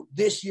struggle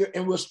this year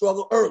and will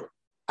struggle early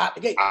out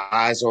the gate.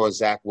 Eyes on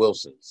Zach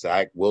Wilson.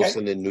 Zach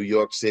Wilson in New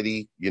York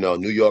City,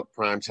 New York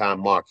primetime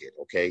market,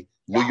 okay?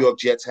 New York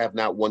Jets have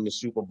not won the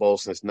Super Bowl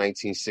since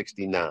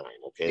 1969,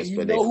 okay? It's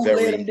been who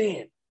led them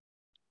then?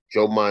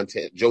 Joe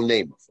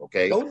Namath,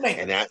 okay? Joe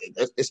Namath. And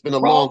it's been a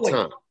long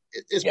time.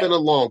 It's been a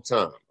long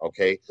time,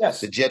 okay?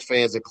 Yes. The Jet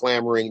fans are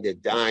clamoring. They're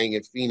dying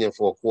and fiending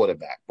for a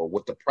quarterback. But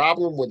what the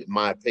problem with, in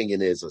my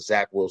opinion, is of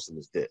Zach Wilson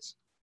is this.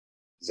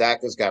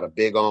 Zach has got a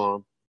big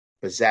arm,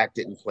 but Zach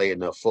didn't play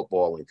enough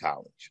football in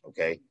college,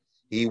 okay?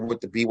 He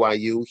went to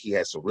BYU. He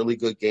had some really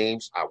good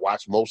games. I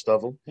watched most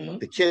of them. Mm-hmm.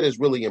 The kid is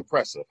really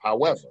impressive.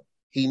 However,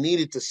 he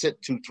needed to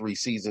sit 2-3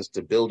 seasons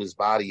to build his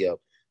body up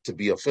to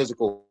be a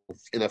physical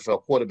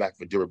NFL quarterback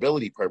for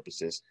durability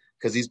purposes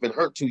because he's been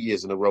hurt 2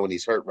 years in a row and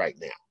he's hurt right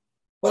now.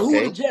 But who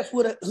the Jets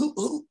would have?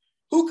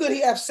 Who could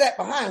he have sat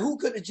behind? Who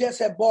could the Jets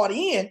have brought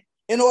in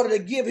order to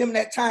give him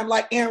that time,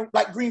 like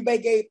Green Bay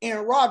gave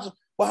Aaron Rodgers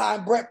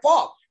behind Brett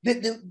Favre?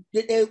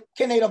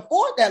 Can they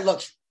afford that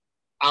luxury?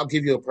 I'll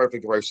give you a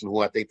perfect person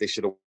who I think they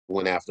should have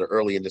went after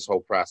early in this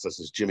whole process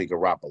is Jimmy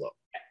Garoppolo.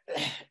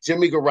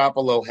 Jimmy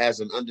Garoppolo has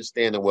an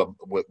understanding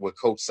with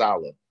Coach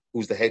Saleh,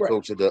 who's the head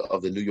coach of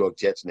the New York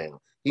Jets now.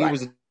 He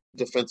was a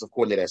defensive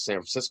coordinator at San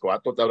Francisco. I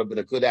thought that would have been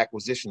a good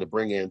acquisition to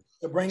bring in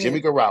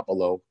Jimmy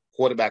Garoppolo,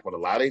 quarterback with a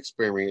lot of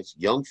experience,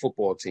 young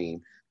football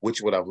team,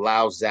 which would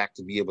allow Zach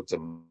to be able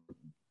to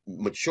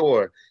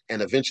mature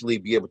and eventually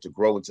be able to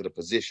grow into the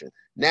position.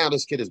 Now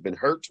this kid has been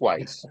hurt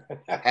twice,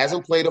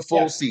 hasn't played a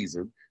full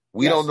season.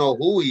 We don't know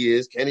who he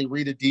is. Can he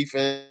read a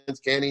defense?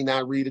 Can he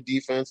not read a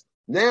defense?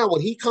 Now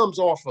when he comes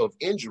off of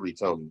injury,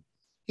 Tony,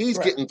 he's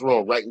getting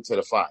thrown right into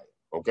the fire,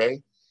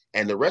 okay?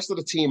 And the rest of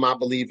the team, I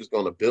believe, is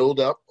going to build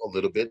up a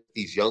little bit.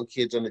 These young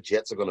kids on the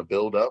Jets are going to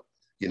build up.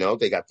 You know,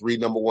 they got 3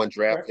 number 1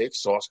 draft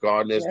picks. Sauce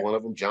Gardner is one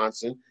of them.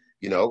 Johnson,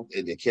 you know,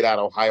 the kid out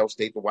of Ohio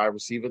State, the wide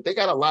receiver. They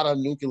got a lot of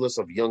nucleus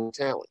of young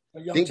talent.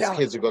 These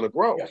kids are going to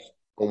grow. Yes.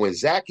 But when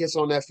Zach gets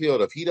on that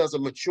field, if he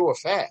doesn't mature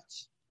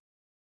fast,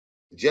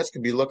 the Jets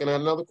could be looking at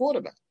another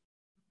quarterback.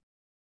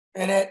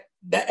 And at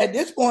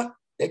this point,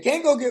 they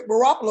can't go get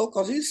Garoppolo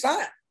because he's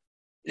signed.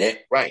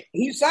 Right.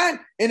 He's signed.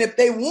 And if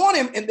they want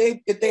him and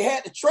if they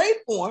had to trade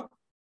for him,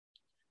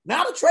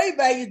 now the trade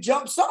value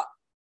jumps up.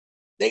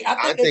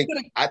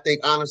 I think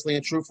honestly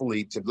and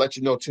truthfully, to let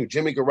you know too,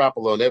 Jimmy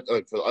Garoppolo,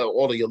 and for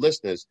all of your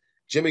listeners,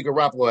 Jimmy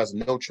Garoppolo has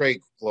no trade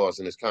clause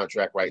in his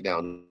contract right now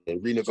and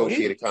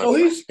renegotiated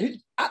contract. So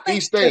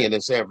he's staying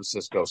in San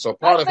Francisco. So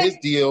part of his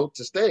deal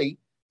to stay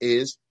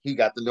is he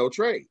got the no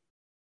trade.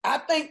 I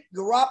think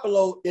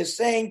Garoppolo is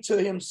saying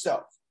to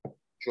himself,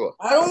 sure,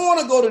 I don't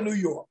want to go to New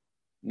York.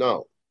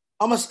 No.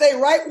 I'm going to stay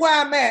right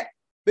where I'm at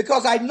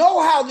because I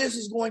know how this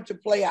is going to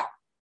play out.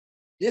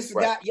 This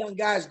young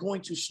guy is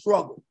going to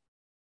struggle.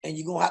 And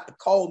you're going to have to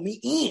call me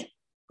in,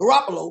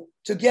 Garoppolo,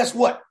 to guess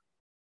what?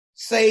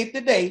 Save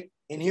the day.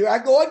 And here I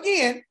go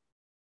again.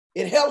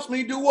 It helps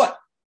me do what?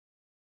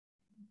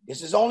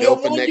 This is only a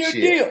 1-year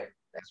deal.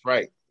 That's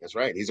right. That's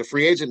right. He's a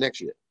free agent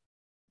next year.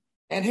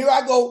 And here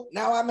I go.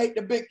 Now I make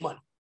the big money.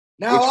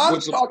 Now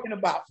I'm talking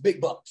about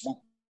big bucks.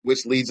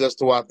 Which leads us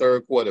to our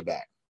third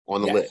quarterback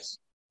on the list.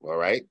 All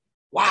right?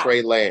 Wow.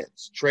 Trey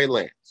Lance.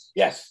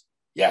 Yes.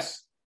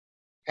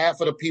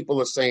 Half of the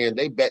people are saying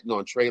they betting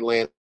on Trey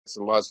Lance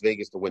in Las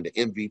Vegas to win the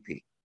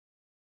MVP.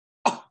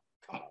 Oh,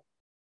 come on.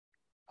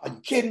 Are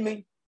you kidding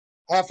me?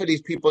 Half of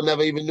these people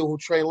never even knew who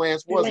Trey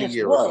Lance was a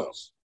year ago.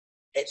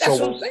 That's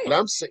what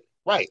I'm saying.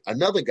 Right.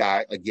 Another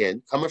guy,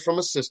 again, coming from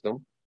a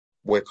system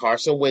where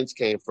Carson Wentz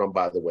came from,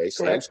 by the way,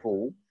 same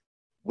school,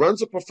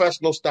 runs a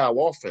professional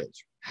style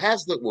offense.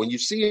 When you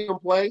see him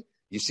play,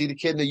 you see the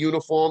kid in the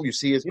uniform, you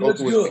see his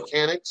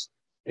mechanics.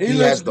 He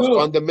has the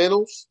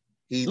fundamentals.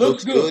 He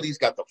looks good. He's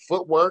got the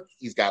footwork.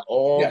 He's got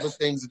all the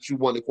things that you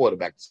want a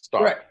quarterback to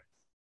start. Correct.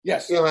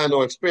 Yes. He don't have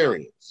no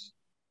experience.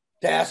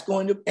 That's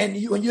going to, and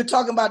when you're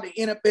talking about the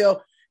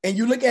NFL and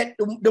you look at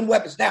them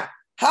weapons. Now,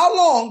 how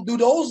long do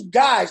those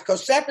guys,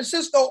 because San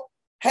Francisco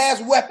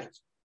has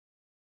weapons,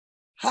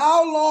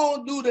 how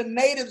long do the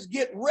natives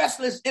get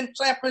restless in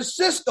San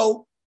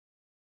Francisco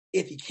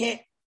if you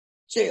can't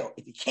chill,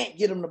 if you can't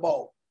get them the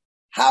ball?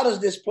 How does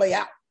this play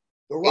out?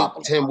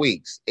 8-10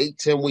 weeks.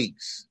 8-10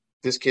 weeks.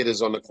 This kid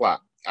is on the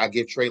clock. I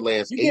give Trey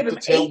Lance 8 to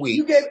 10 weeks.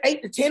 You gave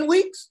 8 to 10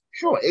 weeks?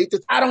 Sure, 8 to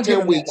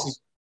 10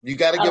 weeks. You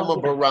got to give him a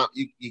barometer.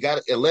 You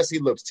got to, unless he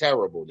looks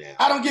terrible now.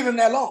 I don't give him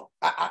that long.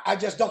 I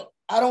just don't.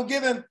 I don't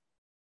give him.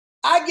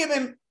 I give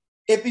him,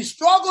 if he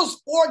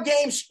struggles 4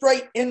 games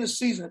straight in the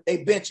season,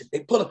 they bench him.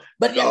 They put him.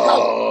 But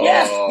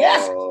yes.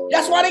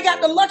 That's why they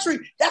got the luxury.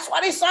 That's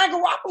why they signed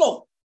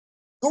Garoppolo.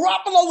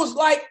 Garoppolo was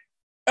like,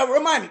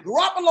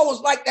 Garoppolo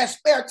was like that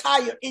spare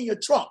tire in your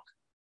trunk.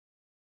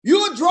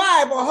 You would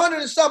drive 100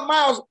 and some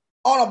miles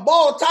on a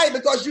ball tire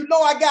because you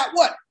know I got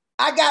what?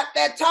 I got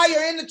that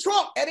tire in the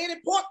trunk. At any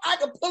point, I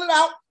can pull it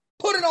out,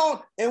 put it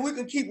on, and we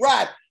can keep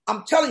riding.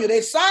 I'm telling you,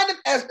 they signed him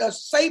as a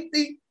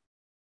safety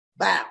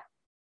valve.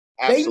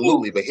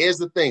 Absolutely. But here's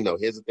the thing, though.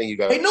 Here's the thing you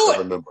got to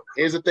remember.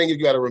 Here's the thing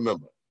you got to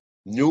remember.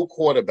 New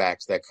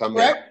quarterbacks that come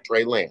in,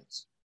 Trey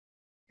Lance,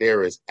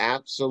 there is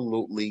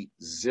absolutely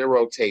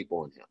zero tape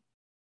on him.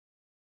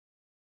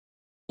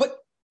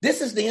 This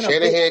is the NFL.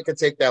 Shanahan could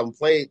take that and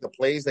play the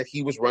plays that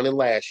he was running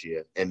last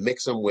year and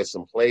mix them with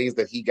some plays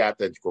that he got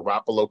that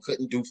Garoppolo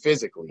couldn't do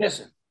physically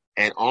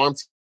and arm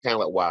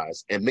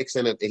talent-wise and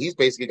mixing it. He's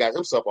basically got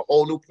himself a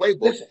whole new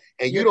playbook.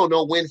 You don't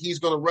know when he's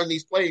going to run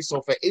these plays.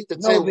 So for 8 to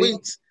 10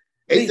 weeks,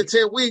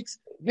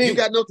 you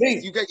got no –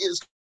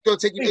 it's going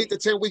to take you 8 to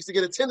 10 weeks to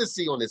get a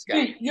tendency on this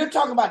guy. You're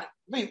talking about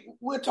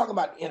 – we're talking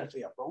about the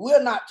NFL, bro.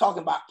 We're not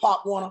talking about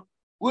Pop Warner.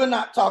 We're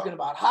not talking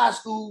about high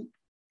school.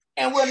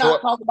 And we're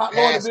not talking about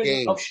lower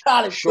division of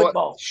college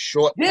football.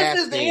 This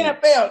is the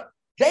NFL.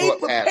 They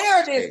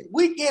prepare this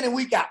week in and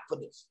week out for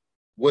this.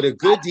 With a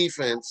good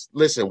defense,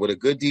 with a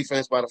good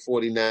defense by the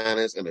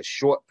 49ers and a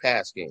short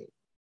pass game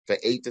for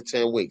 8 to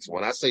 10 weeks.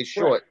 When I say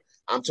short,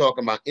 I'm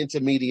talking about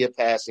intermediate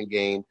passing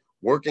game,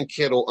 working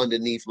Kittle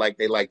underneath like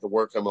they like to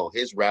work him on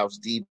his routes,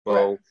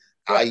 Debo,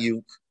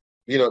 Ayuk.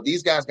 You know,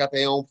 these guys got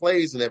their own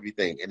plays and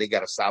everything, and they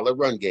got a solid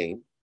run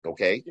game.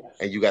 Okay. Yes.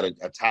 And you got a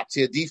top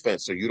tier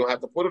defense. So you don't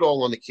have to put it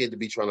all on the kid to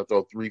be trying to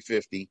throw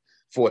 350,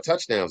 4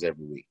 touchdowns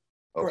every week.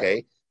 Okay.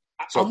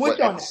 Right. So but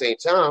at the same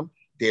time,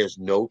 there's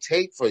no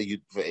tape for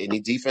any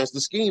defense to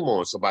scheme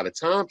on. So by the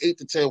time 8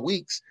 to 10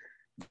 weeks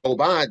go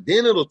by,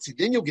 then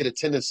you'll get a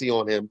tendency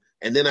on him.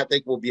 And then I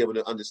think we'll be able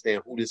to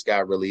understand who this guy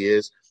really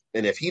is.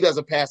 And if he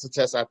doesn't pass the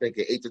test, I think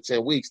in 8 to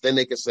 10 weeks, then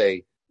they can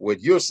say what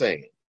you're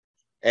saying.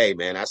 Hey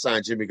man, I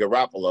signed Jimmy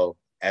Garoppolo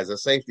as a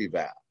safety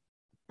valve.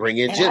 Bring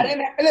in Jimmy.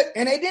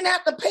 And they didn't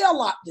have to pay a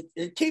lot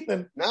to keep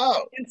him.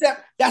 No.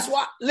 That's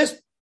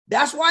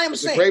why I'm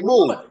saying. Great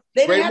move.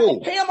 They didn't have to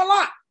pay him a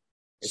lot.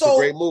 It's a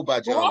great move by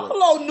John.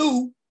 Garoppolo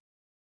knew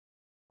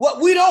What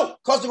we don't,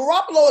 because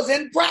Garoppolo is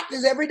in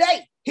practice every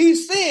day.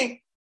 He's saying,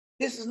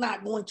 this is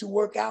not going to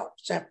work out,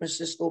 San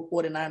Francisco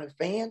 49er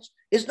fans.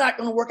 It's not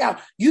going to work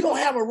out. You don't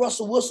have a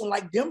Russell Wilson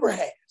like Denver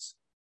has.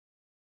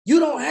 You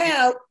don't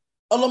have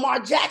a Lamar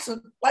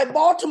Jackson like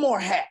Baltimore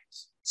has.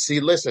 See,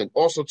 listen,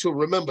 also, too,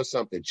 remember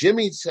something.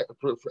 Jimmy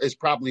is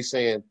probably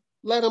saying,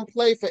 let him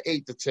play for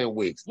 8 to 10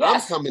 weeks.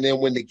 Yes. I'm coming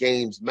in when the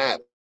games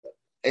matter.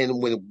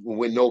 And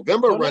when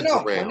November runs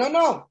around.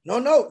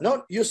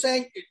 No. You're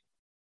saying,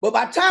 but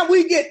by the time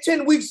we get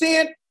 10 weeks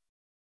in,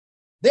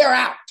 they're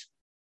out.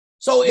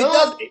 So it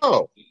doesn't.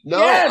 No.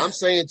 Yes. I'm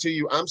saying to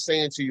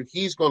you,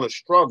 he's going to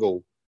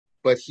struggle,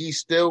 but he's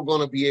still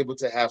going to be able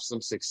to have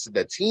some success.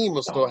 The team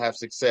will still have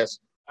success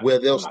where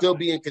they'll still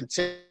be in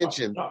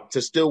contention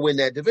to still win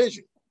that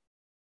division.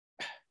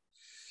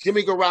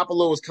 Jimmy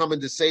Garoppolo is coming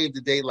to save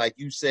the day, like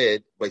you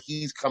said, but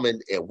he's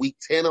coming at week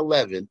 10,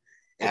 11,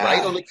 and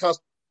right on the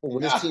cusp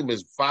when this team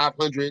is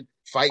 500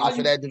 fighting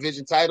for that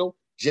division title,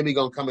 Jimmy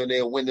going to come in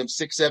there and win them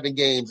 6-7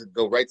 games and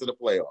go right to the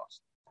playoffs.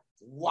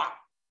 Wow.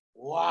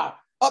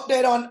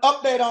 Update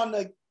on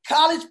the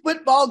college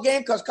football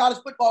game, because college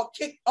football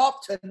kicked off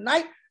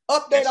tonight.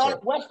 Update on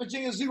West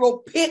Virginia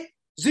 0, Pitt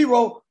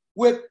 0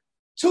 with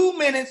 2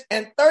 minutes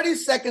and 30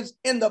 seconds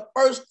in the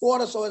first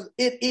quarter. So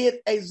it is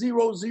a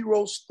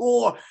 0-0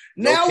 score.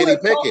 Now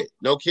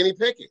No Kenny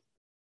Pickett.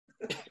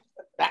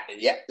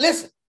 Yeah,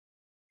 listen,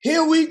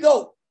 here we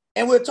go.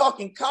 And we're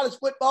talking college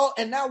football,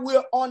 and now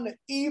we're on the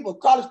eve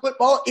of college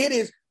football. It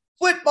is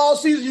football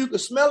season. You can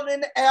smell it in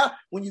the air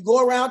when you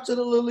go around to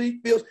the Little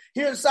League fields.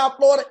 Here in South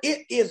Florida,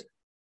 it is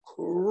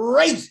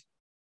crazy.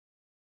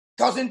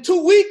 Because in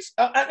 2 weeks,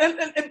 I'm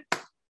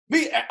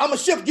going to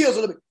shift gears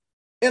a little bit.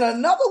 In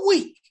another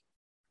week,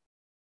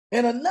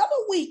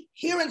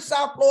 here in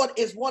South Florida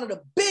is one of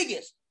the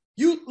biggest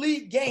youth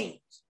league games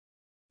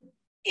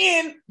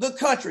in the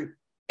country.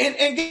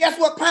 And guess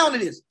what pound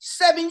it is?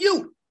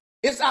 7U.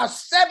 It's our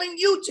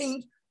 7U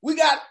teams. We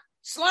got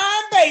Slime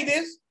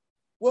Babies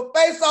will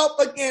face off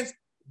against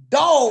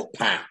Dog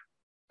Pound.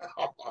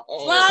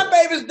 Slime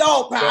Babies,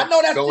 Dog Pound. I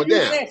know that's going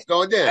down. It's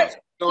going down.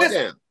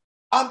 Down.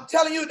 I'm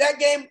telling you, that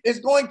game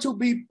is going to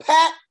be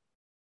packed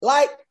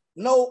like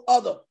no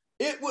other.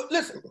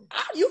 Listen,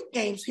 our youth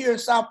games here in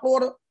South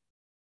Florida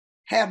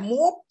have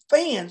more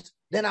fans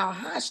than our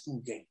high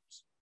school games.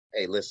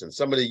 Hey, listen,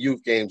 some of the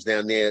youth games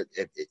down there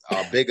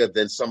are bigger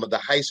than some of the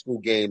high school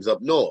games up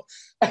north.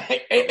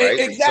 Right?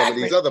 Exactly. Some of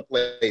these other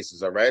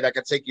places, all right? I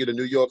can take you to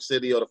New York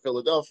City or to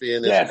Philadelphia,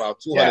 and there's about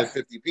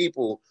 250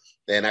 people.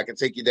 And I can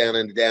take you down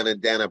in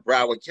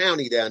Broward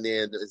County down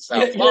there in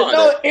South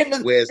Florida,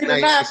 where it's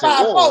nice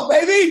and warm.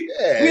 Baby.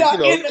 Yeah, we are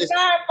in the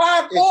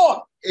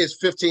 954.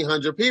 It's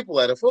 1,500 people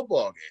at a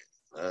football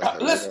game.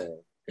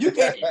 Listen,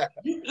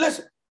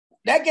 listen.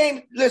 That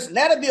game,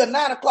 that'll be a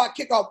 9 o'clock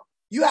kickoff.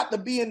 You have to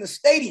be in the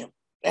stadium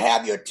to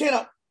have your tent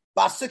up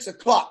by 6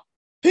 o'clock.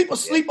 People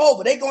sleep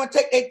over. They go and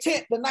take their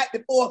tent the night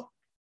before,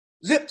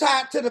 zip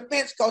tied to the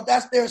fence, because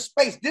that's their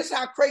space. This is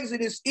how crazy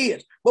this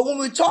is. But when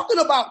we're talking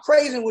about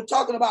crazy, we're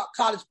talking about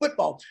college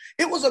football.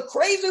 It was a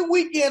crazy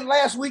weekend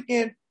last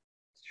weekend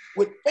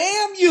with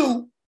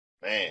FAMU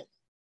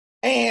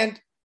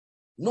and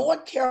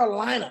North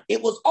Carolina.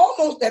 It was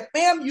almost that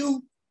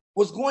FAMU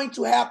was going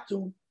to have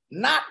to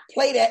not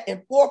play that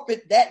and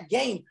forfeit that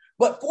game.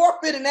 But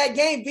forfeiting that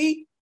game,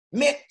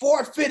 meant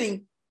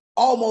forfeiting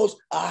almost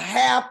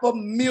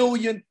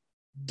 $500,000.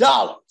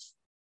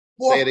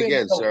 Say it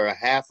again, sir.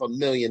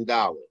 $500,000.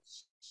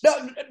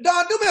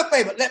 Don, do me a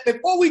favor.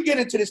 Before we get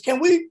into this, can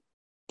we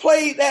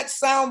play that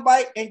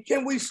soundbite and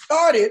can we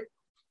start it?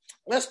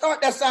 Let's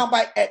start that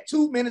soundbite at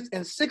 2 minutes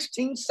and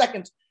 16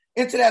 seconds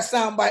into that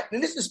soundbite.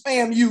 And this is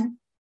FAMU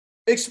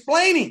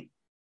explaining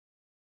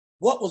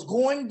what was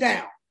going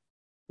down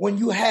when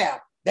you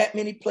have that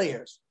many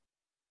players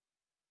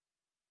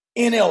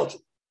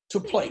ineligible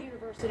to play.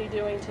 What is the university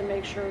doing to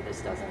make sure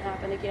this doesn't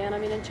happen again? I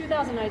mean, in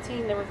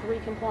 2019, there were 3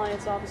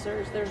 compliance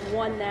officers. There's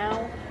 1 now.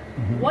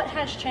 Mm-hmm. What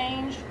has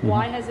changed? Mm-hmm.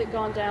 Why has it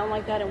gone down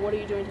like that? And what are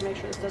you doing to make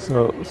sure this doesn't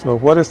happen again? So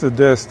what is the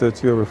desk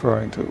that you're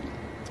referring to?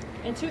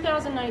 In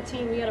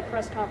 2019, we had a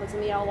press conference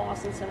in the Al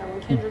Lawson Center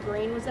when Kendra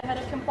Green was the head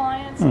of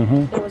compliance.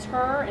 Mm-hmm. There was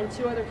her and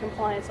 2 other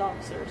compliance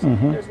officers.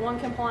 Mm-hmm. There's 1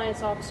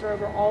 compliance officer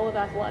over all of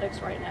athletics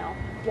right now.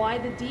 Why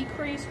the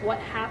decrease? What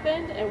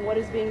happened? And what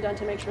is being done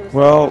to make sure this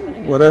doesn't happen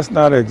again? Well, that's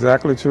not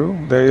exactly true.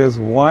 There is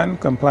 1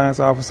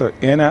 compliance officer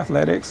in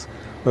athletics,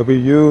 but we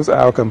use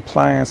our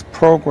compliance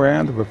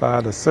program to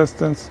provide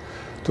assistance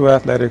to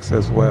athletics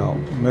as well.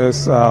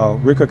 Ms.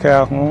 Rika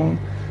Calhoun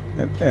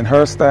and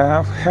her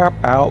staff help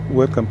out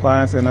with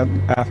compliance in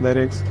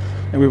athletics.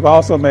 And we've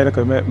also made a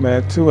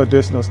commitment to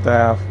additional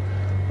staff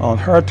on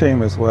her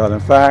team as well. In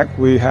fact,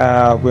 we're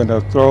in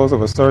the throes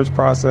of a search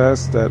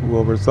process that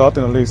will result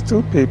in at least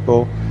 2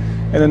 people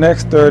in the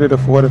next 30 to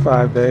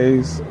 45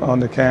 days on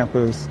the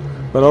campus.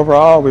 But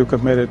overall, we've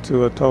committed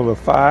to a total of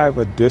 5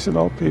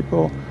 additional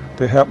people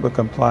to help with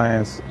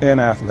compliance in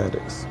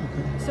athletics.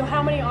 So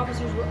how many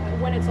officers,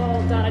 when it's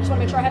all done, I just want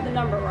to make sure I have the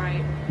number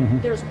right.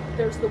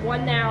 There's the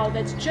one now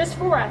that's just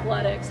for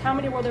athletics. How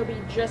many will there be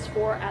just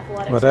for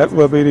athletics? Well, that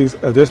will be these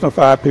additional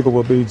 5 people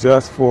will be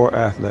just for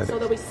athletics. So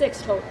there'll be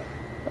 6 total.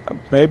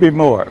 Maybe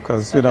more,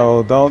 because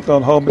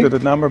don't hold me to the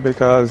number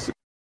because.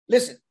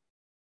 Listen,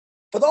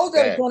 for those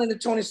that are joining the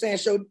Tony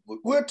Sands Show,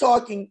 we're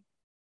talking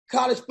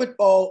college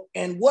football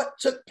and what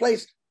took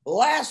place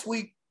last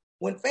week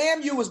when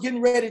FAMU was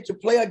getting ready to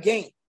play a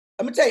game.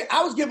 Let me tell you,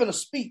 I was giving a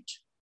speech.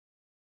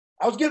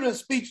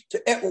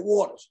 To Edward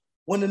Waters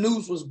when the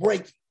news was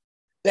breaking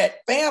that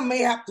FAM may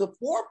have to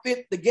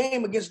forfeit the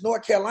game against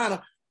North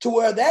Carolina, to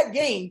where that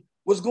game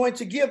was going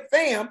to give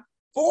FAM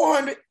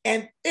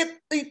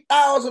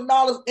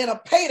 $450,000 in a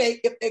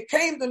payday if they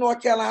came to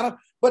North Carolina.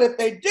 But if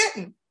they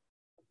didn't,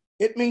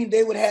 it means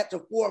they would have to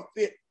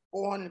forfeit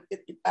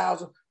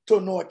 $450,000 to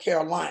North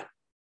Carolina.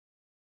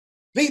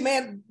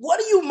 Man, what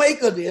do you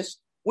make of this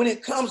when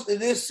it comes to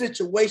this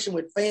situation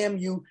with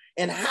FAMU,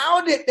 and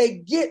how did they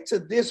get to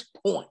this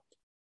point?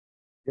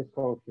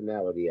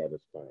 Dysfunctionality at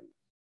its finest.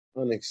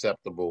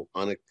 Unacceptable,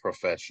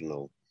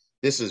 unprofessional.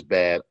 This is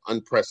bad,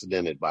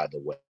 unprecedented, by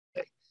the way.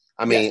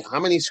 I mean,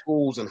 how many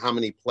schools and how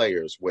many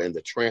players were in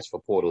the transfer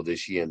portal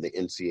this year in the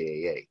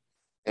NCAA?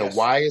 And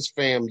why is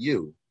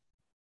FAMU,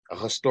 a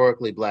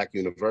historically black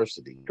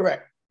university,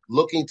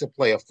 looking to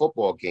play a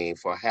football game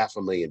for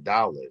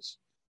 $500,000,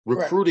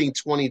 recruiting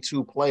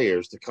 22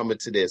 players to come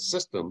into their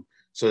system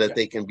so that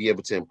they can be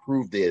able to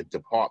improve their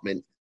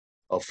department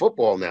of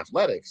football and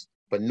athletics,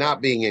 but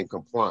not being in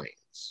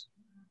compliance?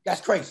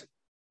 That's crazy.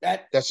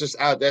 That's just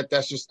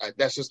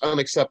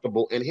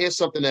unacceptable. And here's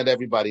something that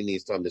everybody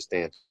needs to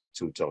understand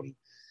too, Tony.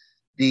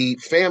 The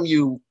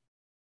FAMU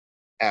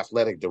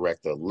athletic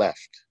director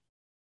left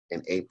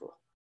in April.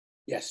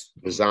 Yes.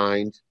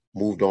 Resigned,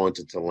 moved on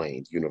to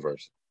Tulane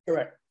University.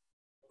 Correct.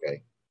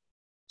 Okay.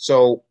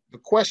 So the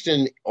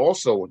question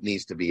also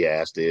needs to be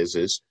asked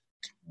is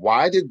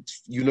why did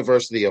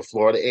University of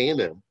Florida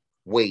A&M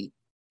wait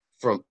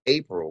from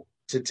April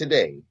to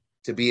today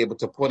to be able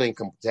to put in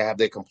to have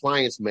their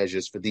compliance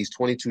measures for these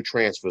 22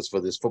 transfers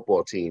for this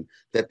football team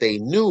that they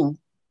knew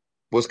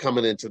were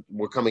coming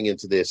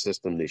into their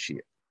system this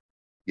year?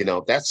 You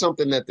know, that's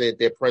something that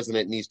their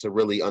president needs to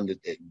really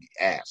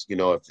ask. You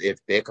know,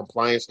 if their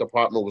compliance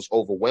department was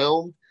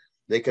overwhelmed,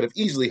 they could have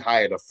easily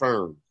hired a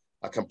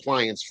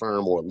compliance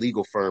firm or a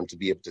legal firm to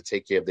be able to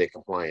take care of their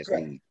compliance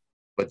needs.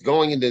 But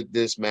going into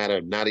this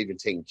matter, not even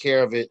taking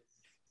care of it,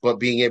 but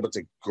being able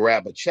to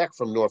grab a check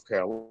from North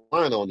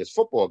Carolina on this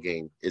football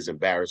game is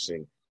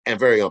embarrassing and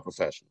very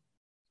unprofessional.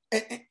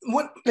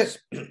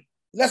 Listen,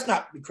 let's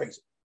not be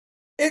crazy.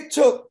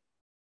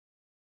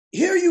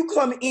 Here you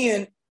come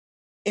in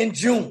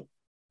June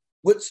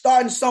with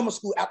starting summer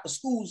school after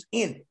school's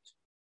ended.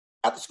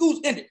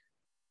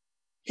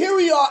 Here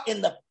we are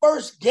in the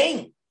first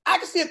game. I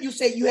can see if you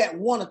say you had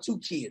 1 or 2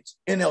 kids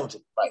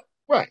ineligible.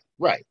 Right.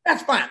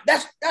 That's fine.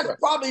 That's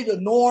probably the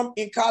norm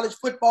in college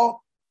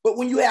football. But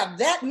when you have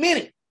that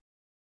many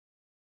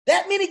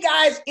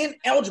guys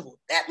ineligible,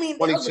 that means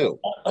there's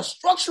a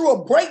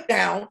structural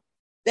breakdown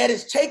that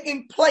is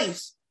taking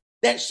place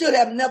that should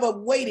have never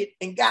waited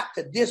and got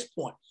to this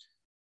point.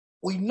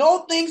 We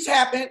know things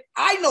happen.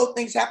 I know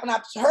things happen.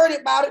 I've heard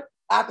about it.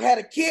 I've had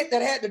a kid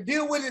that had to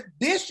deal with it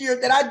this year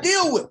that I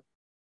deal with.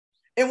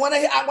 And when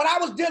I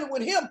was dealing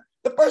with him,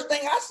 the first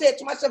thing I said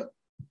to myself,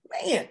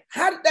 man,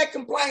 how did that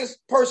compliance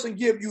person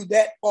give you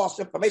that false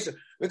information?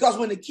 Because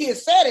when the kid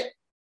said it,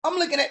 I'm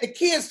looking at the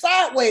kid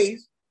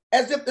sideways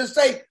as if to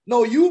say,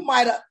 no, you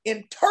might have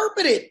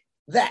interpreted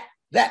that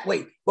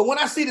way. But when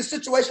I see the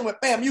situation with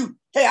FAMU,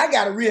 hey, I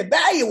got to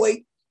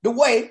reevaluate the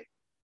way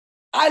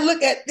I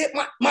look at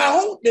my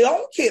own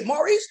kid,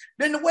 Maurice,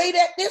 than the way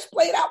that this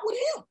played out with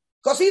him.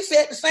 Because he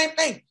said the same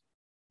thing.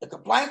 The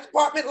compliance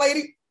department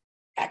lady,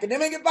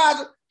 academic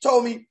advisor,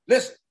 told me,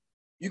 listen,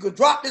 you could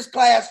drop this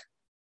class,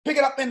 pick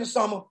it up in the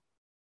summer,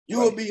 you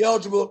will be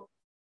eligible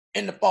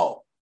in the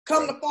fall.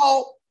 Come the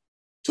fall,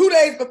 2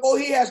 days before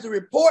he has to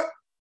report,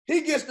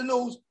 he gets the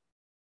news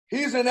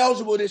he's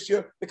ineligible this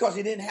year because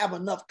he didn't have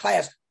enough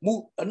credit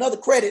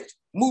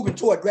moving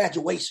toward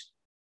graduation.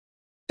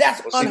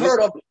 That's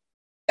unheard of.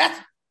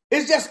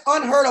 It's just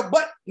unheard of.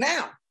 But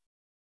now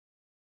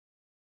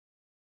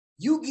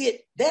you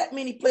get that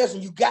many players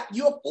and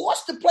you're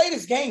forced to play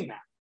this game now.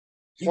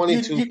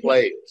 22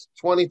 players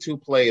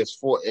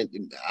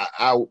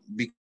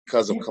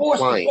because of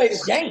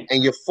compliance,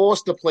 and you're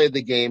forced to play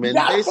the game. And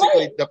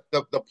basically,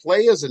 the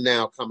players are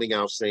now coming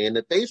out saying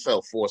that they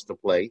felt forced to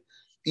play,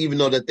 even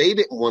though that they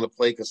didn't want to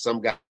play because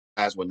some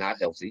guys were not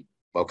healthy.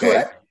 Okay,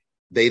 correct.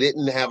 They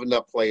didn't have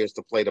enough players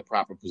to play the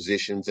proper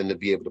positions and to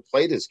be able to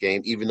play this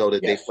game, even though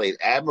that they played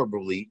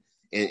admirably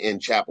in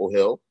Chapel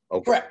Hill.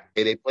 Okay, correct.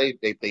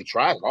 They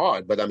tried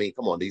hard, but I mean,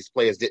 come on, these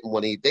players didn't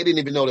want to. They didn't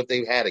even know that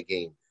they had a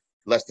game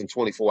less than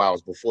 24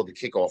 hours before the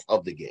kickoff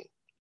of the game.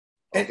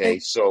 Okay,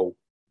 so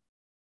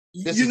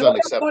this is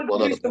unacceptable.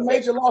 The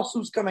major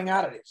lawsuits coming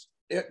out of this.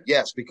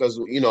 Yes, because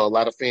a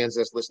lot of fans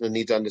that's listening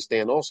need to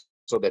understand also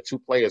that 2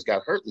 players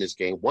got hurt in this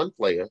game. One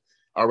player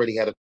already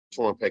had a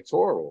torn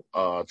pectoral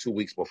 2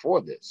 weeks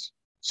before this.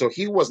 So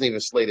he wasn't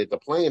even slated to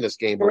play in this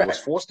game, but Correct. was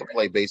forced to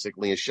play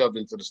basically and shoved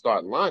into the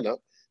starting lineup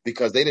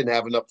because they didn't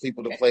have enough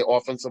people to play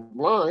offensive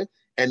line,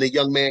 and the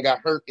young man got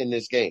hurt in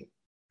this game.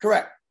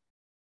 Correct.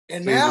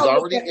 And so now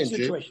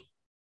he was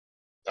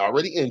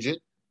already injured,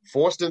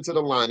 forced into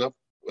the lineup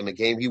in a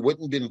game he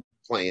wouldn't have been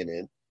playing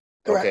in.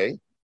 Correct. Okay.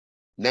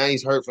 Now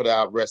he's hurt for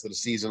the rest of the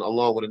season,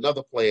 along with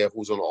another player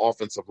who's on the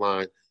offensive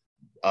line.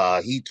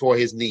 He tore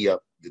his knee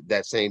up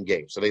that same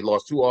game. So they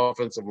lost 2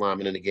 offensive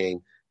linemen in a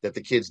game that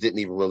the kids didn't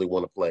even really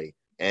want to play.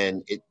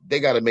 And they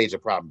got a major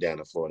problem down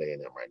in Florida A&M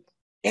right now.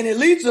 And it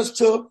leads us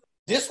to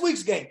this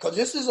week's game, because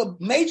this is a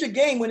major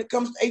game when it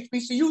comes to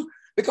HBCUs,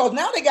 because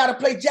now they got to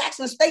play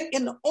Jackson State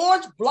in the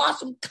Orange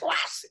Blossom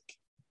Classic.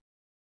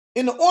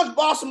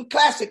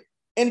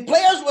 And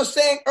players were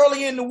saying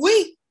early in the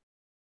week,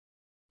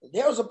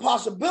 there was a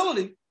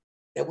possibility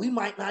that we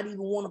might not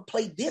even want to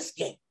play this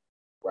game.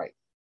 Right.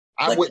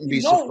 I wouldn't be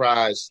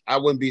surprised. I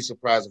wouldn't be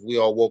surprised if we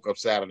all woke up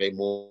Saturday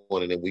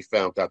morning and we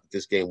found out that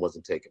this game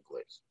wasn't taking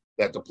place,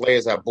 that the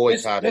players have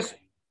boycotted.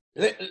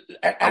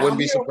 I wouldn't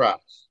be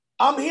surprised.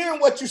 I'm hearing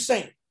what you're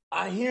saying.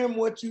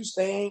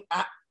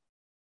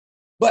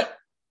 But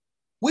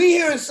we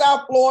here in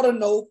South Florida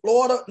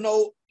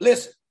know,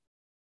 listen,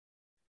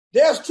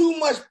 there's too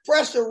much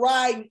pressure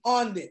riding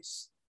on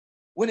this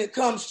when it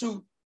comes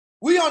to,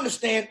 we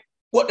understand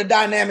what the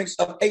dynamics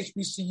of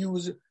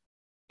HBCUs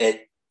is,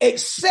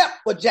 except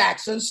for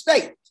Jackson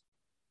State.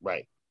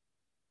 Right.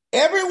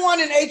 Everyone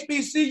in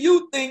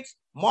HBCU thinks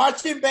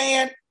marching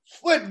band,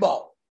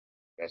 football.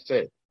 That's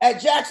it.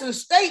 At Jackson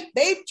State,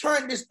 they've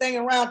turned this thing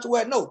around to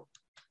where, no,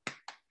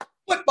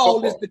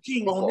 football is the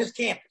king on this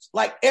campus,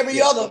 like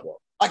every other,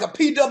 like a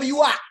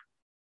PWI.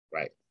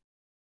 Right.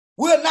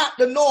 We're not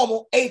the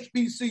normal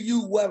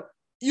HBCU where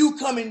you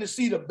come in to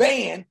see the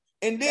band,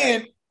 and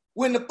then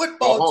when the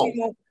football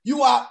team,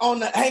 you are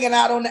hanging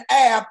out on the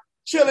Ave,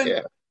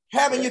 chilling,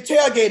 having your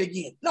tailgate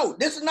again. No,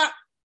 this is not.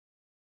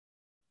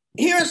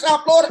 Here in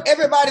South Florida,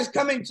 everybody's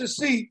coming to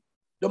see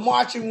the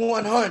Marching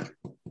 100.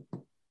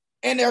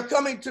 And they're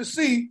coming to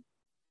see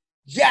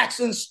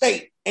Jackson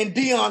State and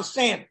Deion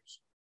Sanders.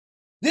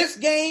 This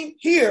game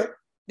here,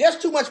 there's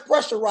too much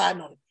pressure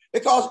riding on it,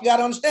 because you got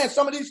to understand,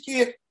 some of these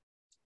kids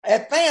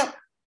at FAM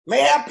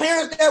may have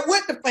parents that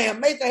with the FAM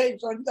may say, hey,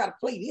 son, you got to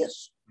play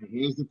this.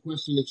 Here's the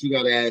question that you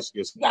got to ask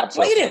yourself. You got to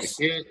play this.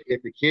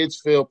 If the kids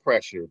feel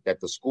pressure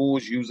that the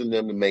school's using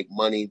them to make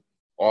money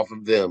off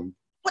of them.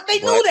 But they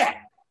knew that.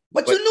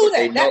 But you knew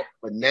that.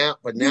 But now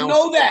you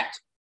know that.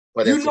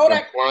 But you it's know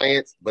a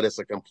compliance. But it's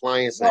a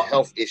compliance and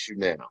health issue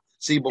now.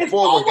 See,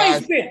 before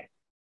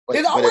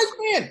it's always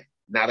been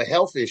not a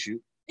health issue.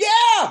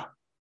 Yeah,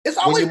 it's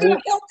always been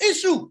a health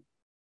issue.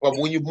 But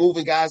when you're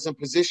moving guys in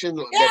position,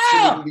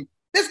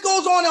 this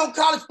goes on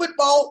college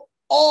football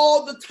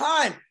all the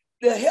time.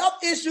 The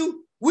health issue,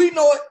 we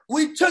know it.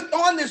 We took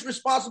on this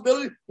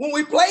responsibility when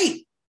we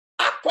played.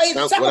 I played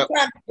several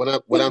times.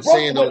 What I'm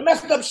saying though,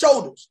 messed up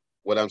shoulders.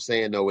 What I'm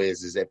saying though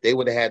is if they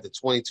would have had the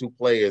 22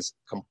 players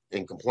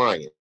in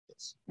compliance,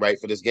 right,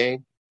 for this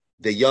game,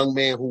 the young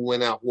man who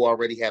went out who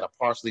already had a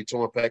partially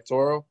torn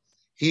pectoral,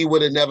 he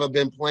would have never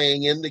been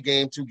playing in the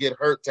game to get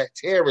hurt to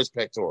tear his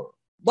pectoral.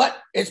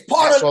 But it's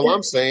part That's all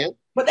I'm saying.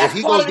 But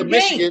that's part of the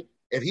game.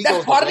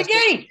 That's part of the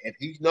game. If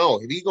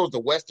he goes to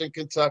Western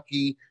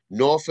Kentucky,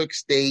 Norfolk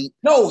State.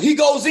 No, he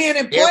goes in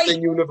and plays.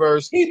 Hampton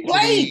University. He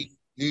plays.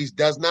 He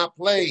does not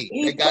play.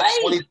 He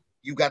plays.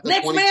 You got the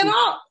next 22, man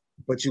up.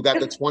 But you got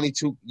the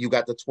 22. You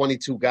got the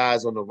 22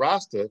 guys on the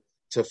roster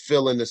to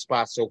fill in the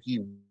spot so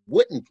he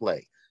wouldn't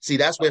play. See,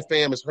 that's where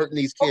FAM is hurting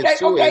these kids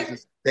too.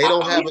 Is they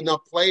don't have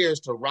enough players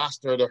to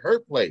roster to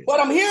hurt players. But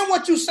I'm hearing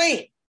what you're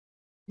saying.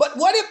 But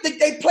what if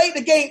they played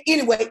the game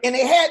anyway and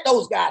they had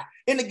those guys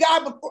and the guy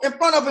in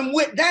front of him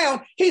went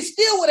down? He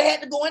still would have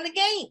had to go in the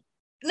game.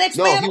 Next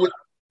man.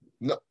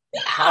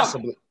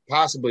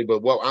 Possibly.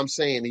 But what I'm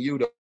saying to you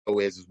though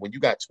is when you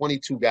got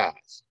 22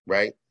 guys,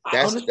 right?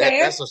 That's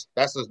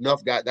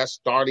enough guys. That's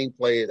starting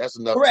players. That's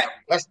enough. Correct.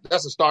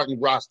 That's a starting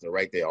roster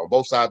right there on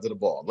both sides of the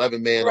ball.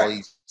 11 men on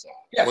each side.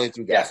 Yes.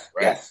 22 guys,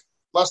 right? Yes.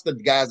 Plus the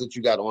guys that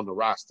you got on the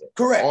roster.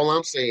 Correct. All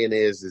I'm saying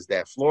is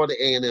that Florida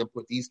A&M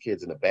put these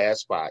kids in a bad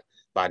spot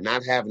by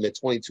not having the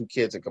 22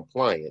 kids in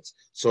compliance.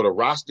 So the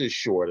roster is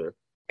shorter,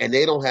 and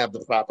they don't have the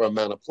proper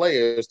amount of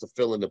players to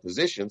fill in the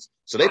positions.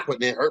 So they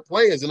putting in hurt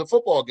players in the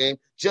football game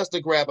just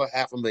to grab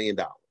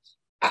 $500,000.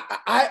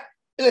 I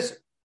listen,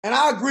 and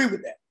I agree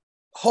with that.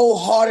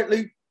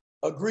 Wholeheartedly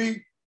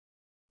agree.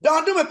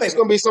 Don, do me a favor. There's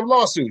going to be some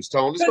lawsuits,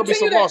 Tone.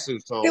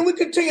 Can we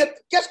continue?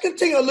 Just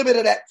continue a little bit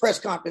of that press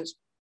conference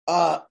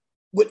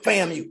with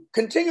FAMU.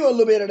 Continue a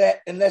little bit of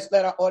that, and let's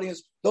let our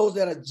audience, those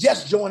that are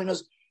just joining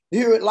us,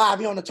 hear it live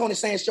here on the Tony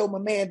Sands Show. My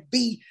man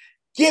B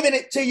giving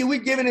it to you. We're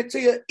giving it to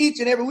you each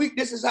and every week.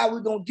 This is how we're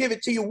going to give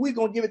it to you. We're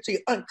going to give it to you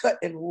uncut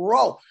and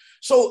raw.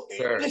 So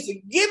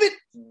listen, give me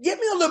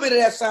a little bit of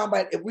that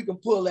soundbite if we can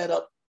pull that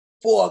up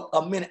for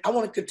a minute. I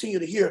want to continue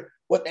to hear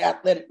what the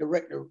athletic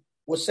director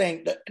was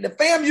saying. The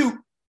FAMU,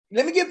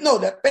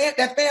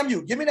 that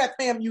FAMU. Give me that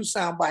FAMU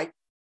soundbite.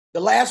 The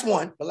last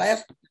one, the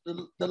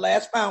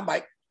last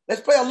soundbite.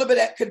 Let's play a little bit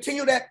of that,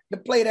 continue that to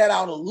play that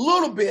out a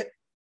little bit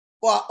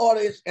for our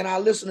audience and our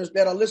listeners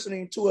that are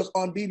listening to us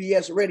on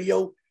BBS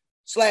Radio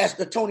 /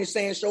 The Tony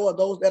Sands Show, or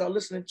those that are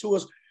listening to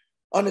us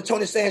on the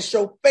Tony Sands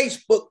Show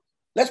Facebook.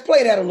 Let's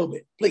play that a little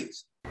bit,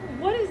 please.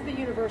 What is the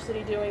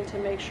university doing to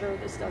make sure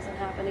this doesn't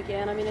happen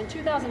again? I mean, in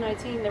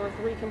 2019, there were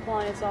 3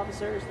 compliance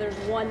officers. There's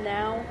 1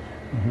 now.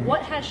 Mm-hmm.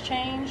 What has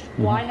changed?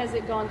 Mm-hmm. Why has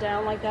it gone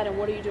down like that? And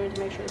what are you doing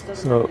to make sure this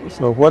doesn't happen again?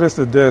 So what is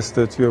the diss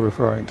that you're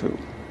referring to?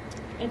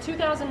 In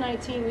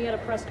 2019, we had a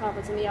press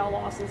conference in the Al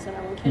Lawson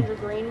Center when Kendra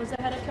Green was the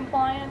head of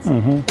compliance.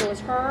 Mm-hmm. It was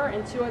her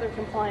and 2 other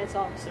compliance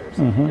officers.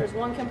 Mm-hmm. There's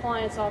 1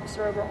 compliance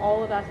officer over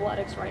all of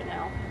athletics right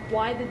now.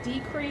 Why the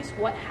decrease?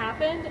 What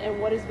happened?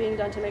 And what is being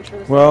done to make sure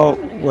this doesn't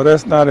happen again? Well,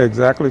 that's not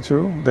exactly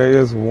true. There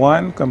is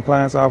 1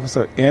 compliance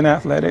officer in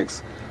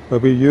athletics,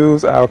 but we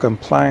use our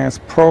compliance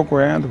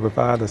program to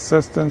provide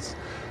assistance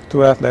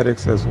to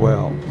athletics as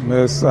well.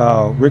 Ms.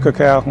 Rika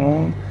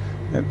Calhoun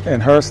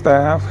and her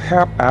staff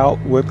help out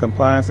with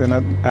compliance in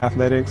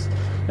athletics.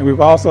 And we've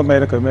also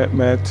made a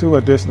commitment to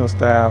additional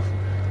staff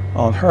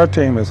on her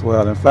team as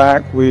well. In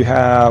fact, we're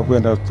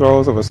in the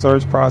throes of a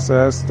search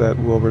process that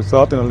will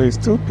result in at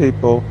least 2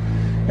 people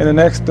in the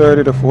next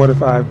 30 to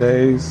 45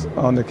 days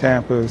on the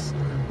campus.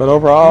 But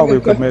overall,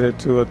 we've committed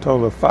to a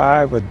total of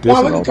 5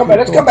 additional people.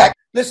 Let's come back.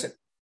 Listen,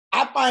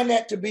 I find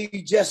that to be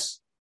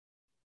just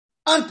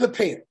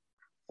unprepared.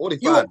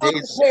 45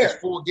 days, that's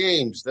 4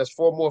 games. That's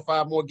 5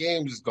 more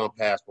games is going to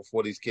pass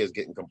before these kids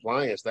get in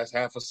compliance. That's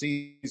half a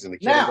season.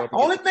 Now,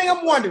 only thing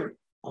I'm wondering,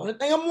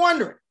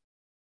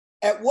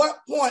 at what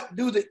point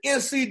do the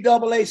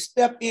NCAA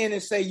step in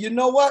and say, you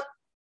know what?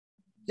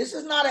 This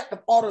is not at the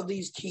fault of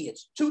these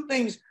kids. 2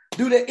 things.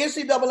 Do the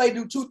NCAA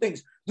do 2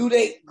 things? Do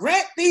they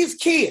grant these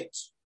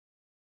kids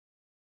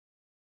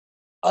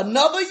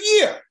another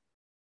year?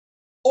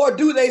 Or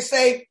do they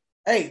say,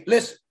 hey,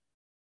 listen,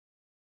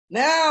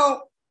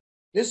 now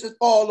this is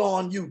all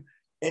on you.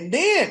 And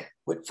then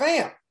with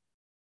FAM,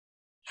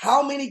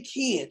 how many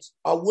kids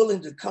are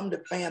willing to come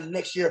to FAM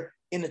next year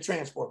in the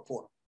transport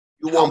portal?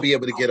 You won't be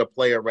able to get a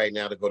player right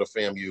now to go to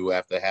FAMU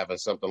after having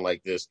something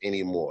like this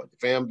anymore.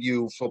 The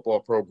FAMU football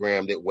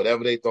program, that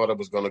whatever they thought it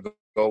was going to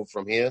go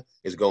from here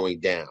is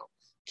going down.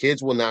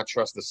 Kids will not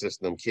trust the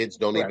system. Kids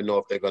don't even know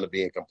if they're going to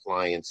be in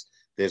compliance.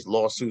 There's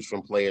lawsuits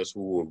from players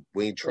who are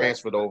being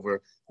transferred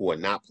over, who are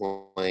not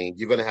playing.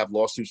 You're going to have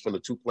lawsuits from the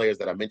 2 players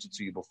that I mentioned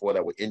to you before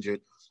that were injured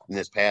in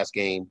this past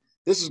game.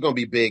 This is going to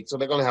be big. So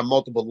they're going to have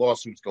multiple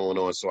lawsuits going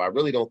on. So I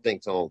really don't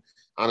think, Tone,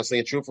 honestly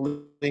and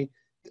truthfully,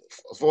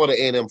 Florida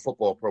A&M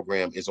football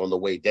program is on the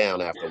way down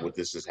after what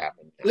this has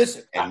happened.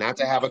 Listen, and not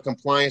to have a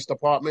compliance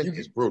department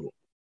is brutal.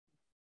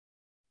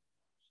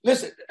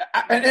 Listen,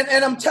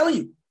 and I'm telling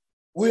you,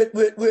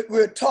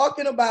 we're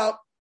talking about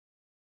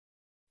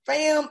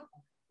FAM,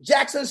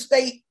 Jackson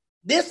State.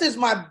 This is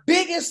my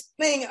biggest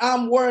thing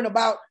I'm worrying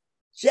about.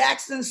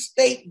 Jackson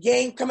State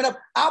game coming up.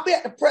 I'll be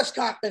at the press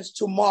conference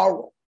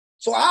tomorrow.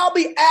 So I'll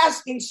be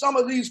asking some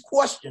of these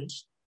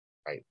questions.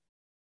 Right.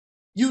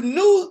 You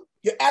knew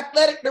your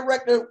athletic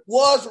director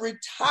was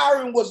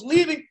retiring, was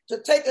leaving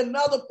to take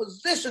another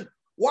position.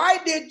 Why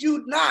did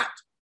you not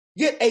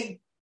get a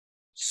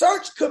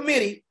search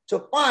committee to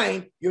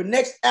find your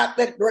next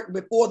athletic director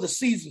before the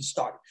season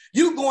started?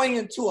 You going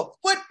into a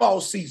football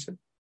season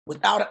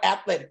without an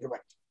athletic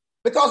director.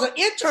 Because an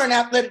intern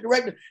athletic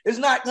director is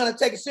not going to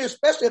take it serious,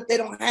 especially if they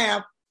don't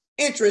have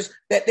interest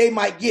that they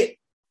might get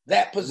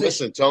that position.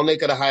 Listen, Tony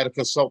could have hired a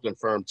consultant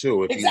firm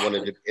too. If he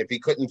wanted to, if he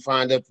couldn't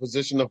find a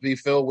position to be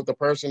filled with the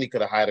person, he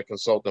could have hired a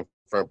consultant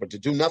firm. But to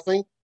do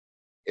nothing,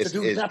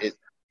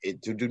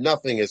 to do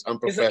nothing is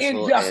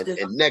unprofessional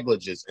and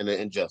negligence and an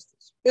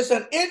injustice. It's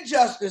an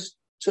injustice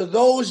to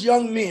those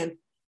young men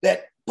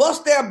that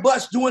bust their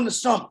butts during the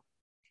summer.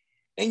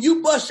 And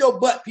you bust your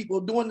butt,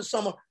 people, during the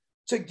summer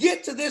to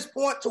get to this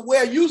point to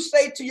where you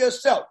say to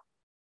yourself,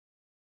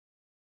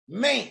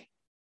 man,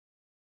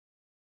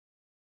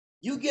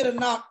 you get a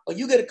knock or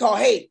you get a call,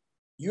 hey,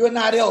 you're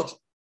not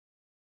eligible.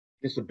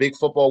 It's a big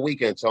football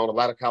weekend, Tone. A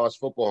lot of college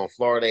football in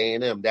Florida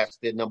A&M, that's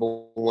their number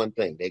one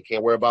thing. They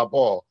can't worry about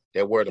ball.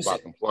 They're worried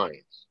about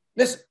compliance.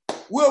 Listen,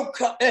 look,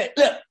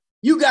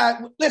 you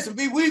guys, listen,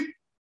 we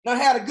done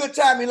had a good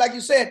time. And like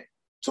you said,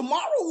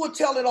 tomorrow we'll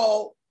tell it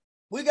all.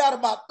 We got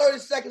about 30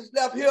 seconds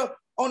left here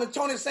on the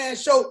Tony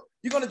Sands Show.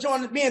 You're going to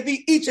join me and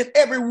V each and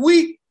every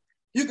week.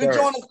 You can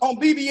join us on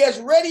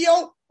BBS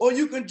Radio, or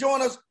you can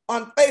join us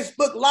on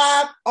Facebook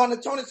Live on the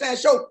Tony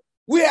Sands Show.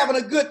 We're having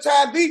a good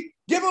time, V.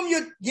 Give them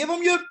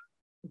your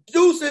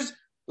deuces.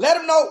 Let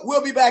them know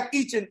we'll be back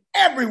each and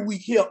every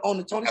week here on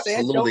the Tony Sands Show.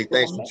 Absolutely.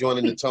 Thanks for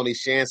joining the Tony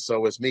Sands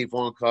Show. It's me,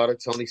 Vaughn Carter,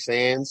 Tony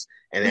Sands.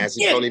 And as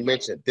Tony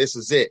mentioned, this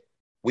is it.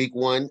 Week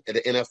 1 of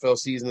the NFL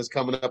season is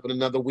coming up in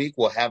another week.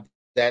 We'll have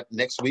that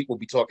next week. We'll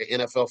be talking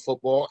NFL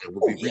football, and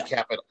we'll be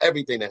recapping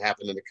everything that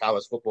happened in the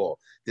college football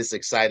this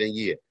exciting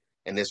year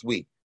and this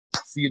week.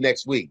 See you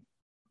next week.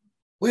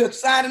 We're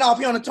signing off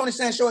here on the Tony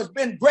Sands Show. It's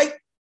been great.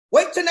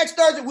 Wait till next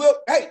Thursday.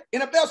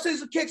 NFL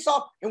season kicks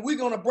off, and we're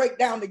going to break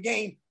down the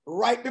game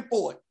right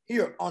before it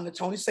here on the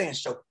Tony Sands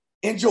Show.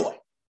 Enjoy.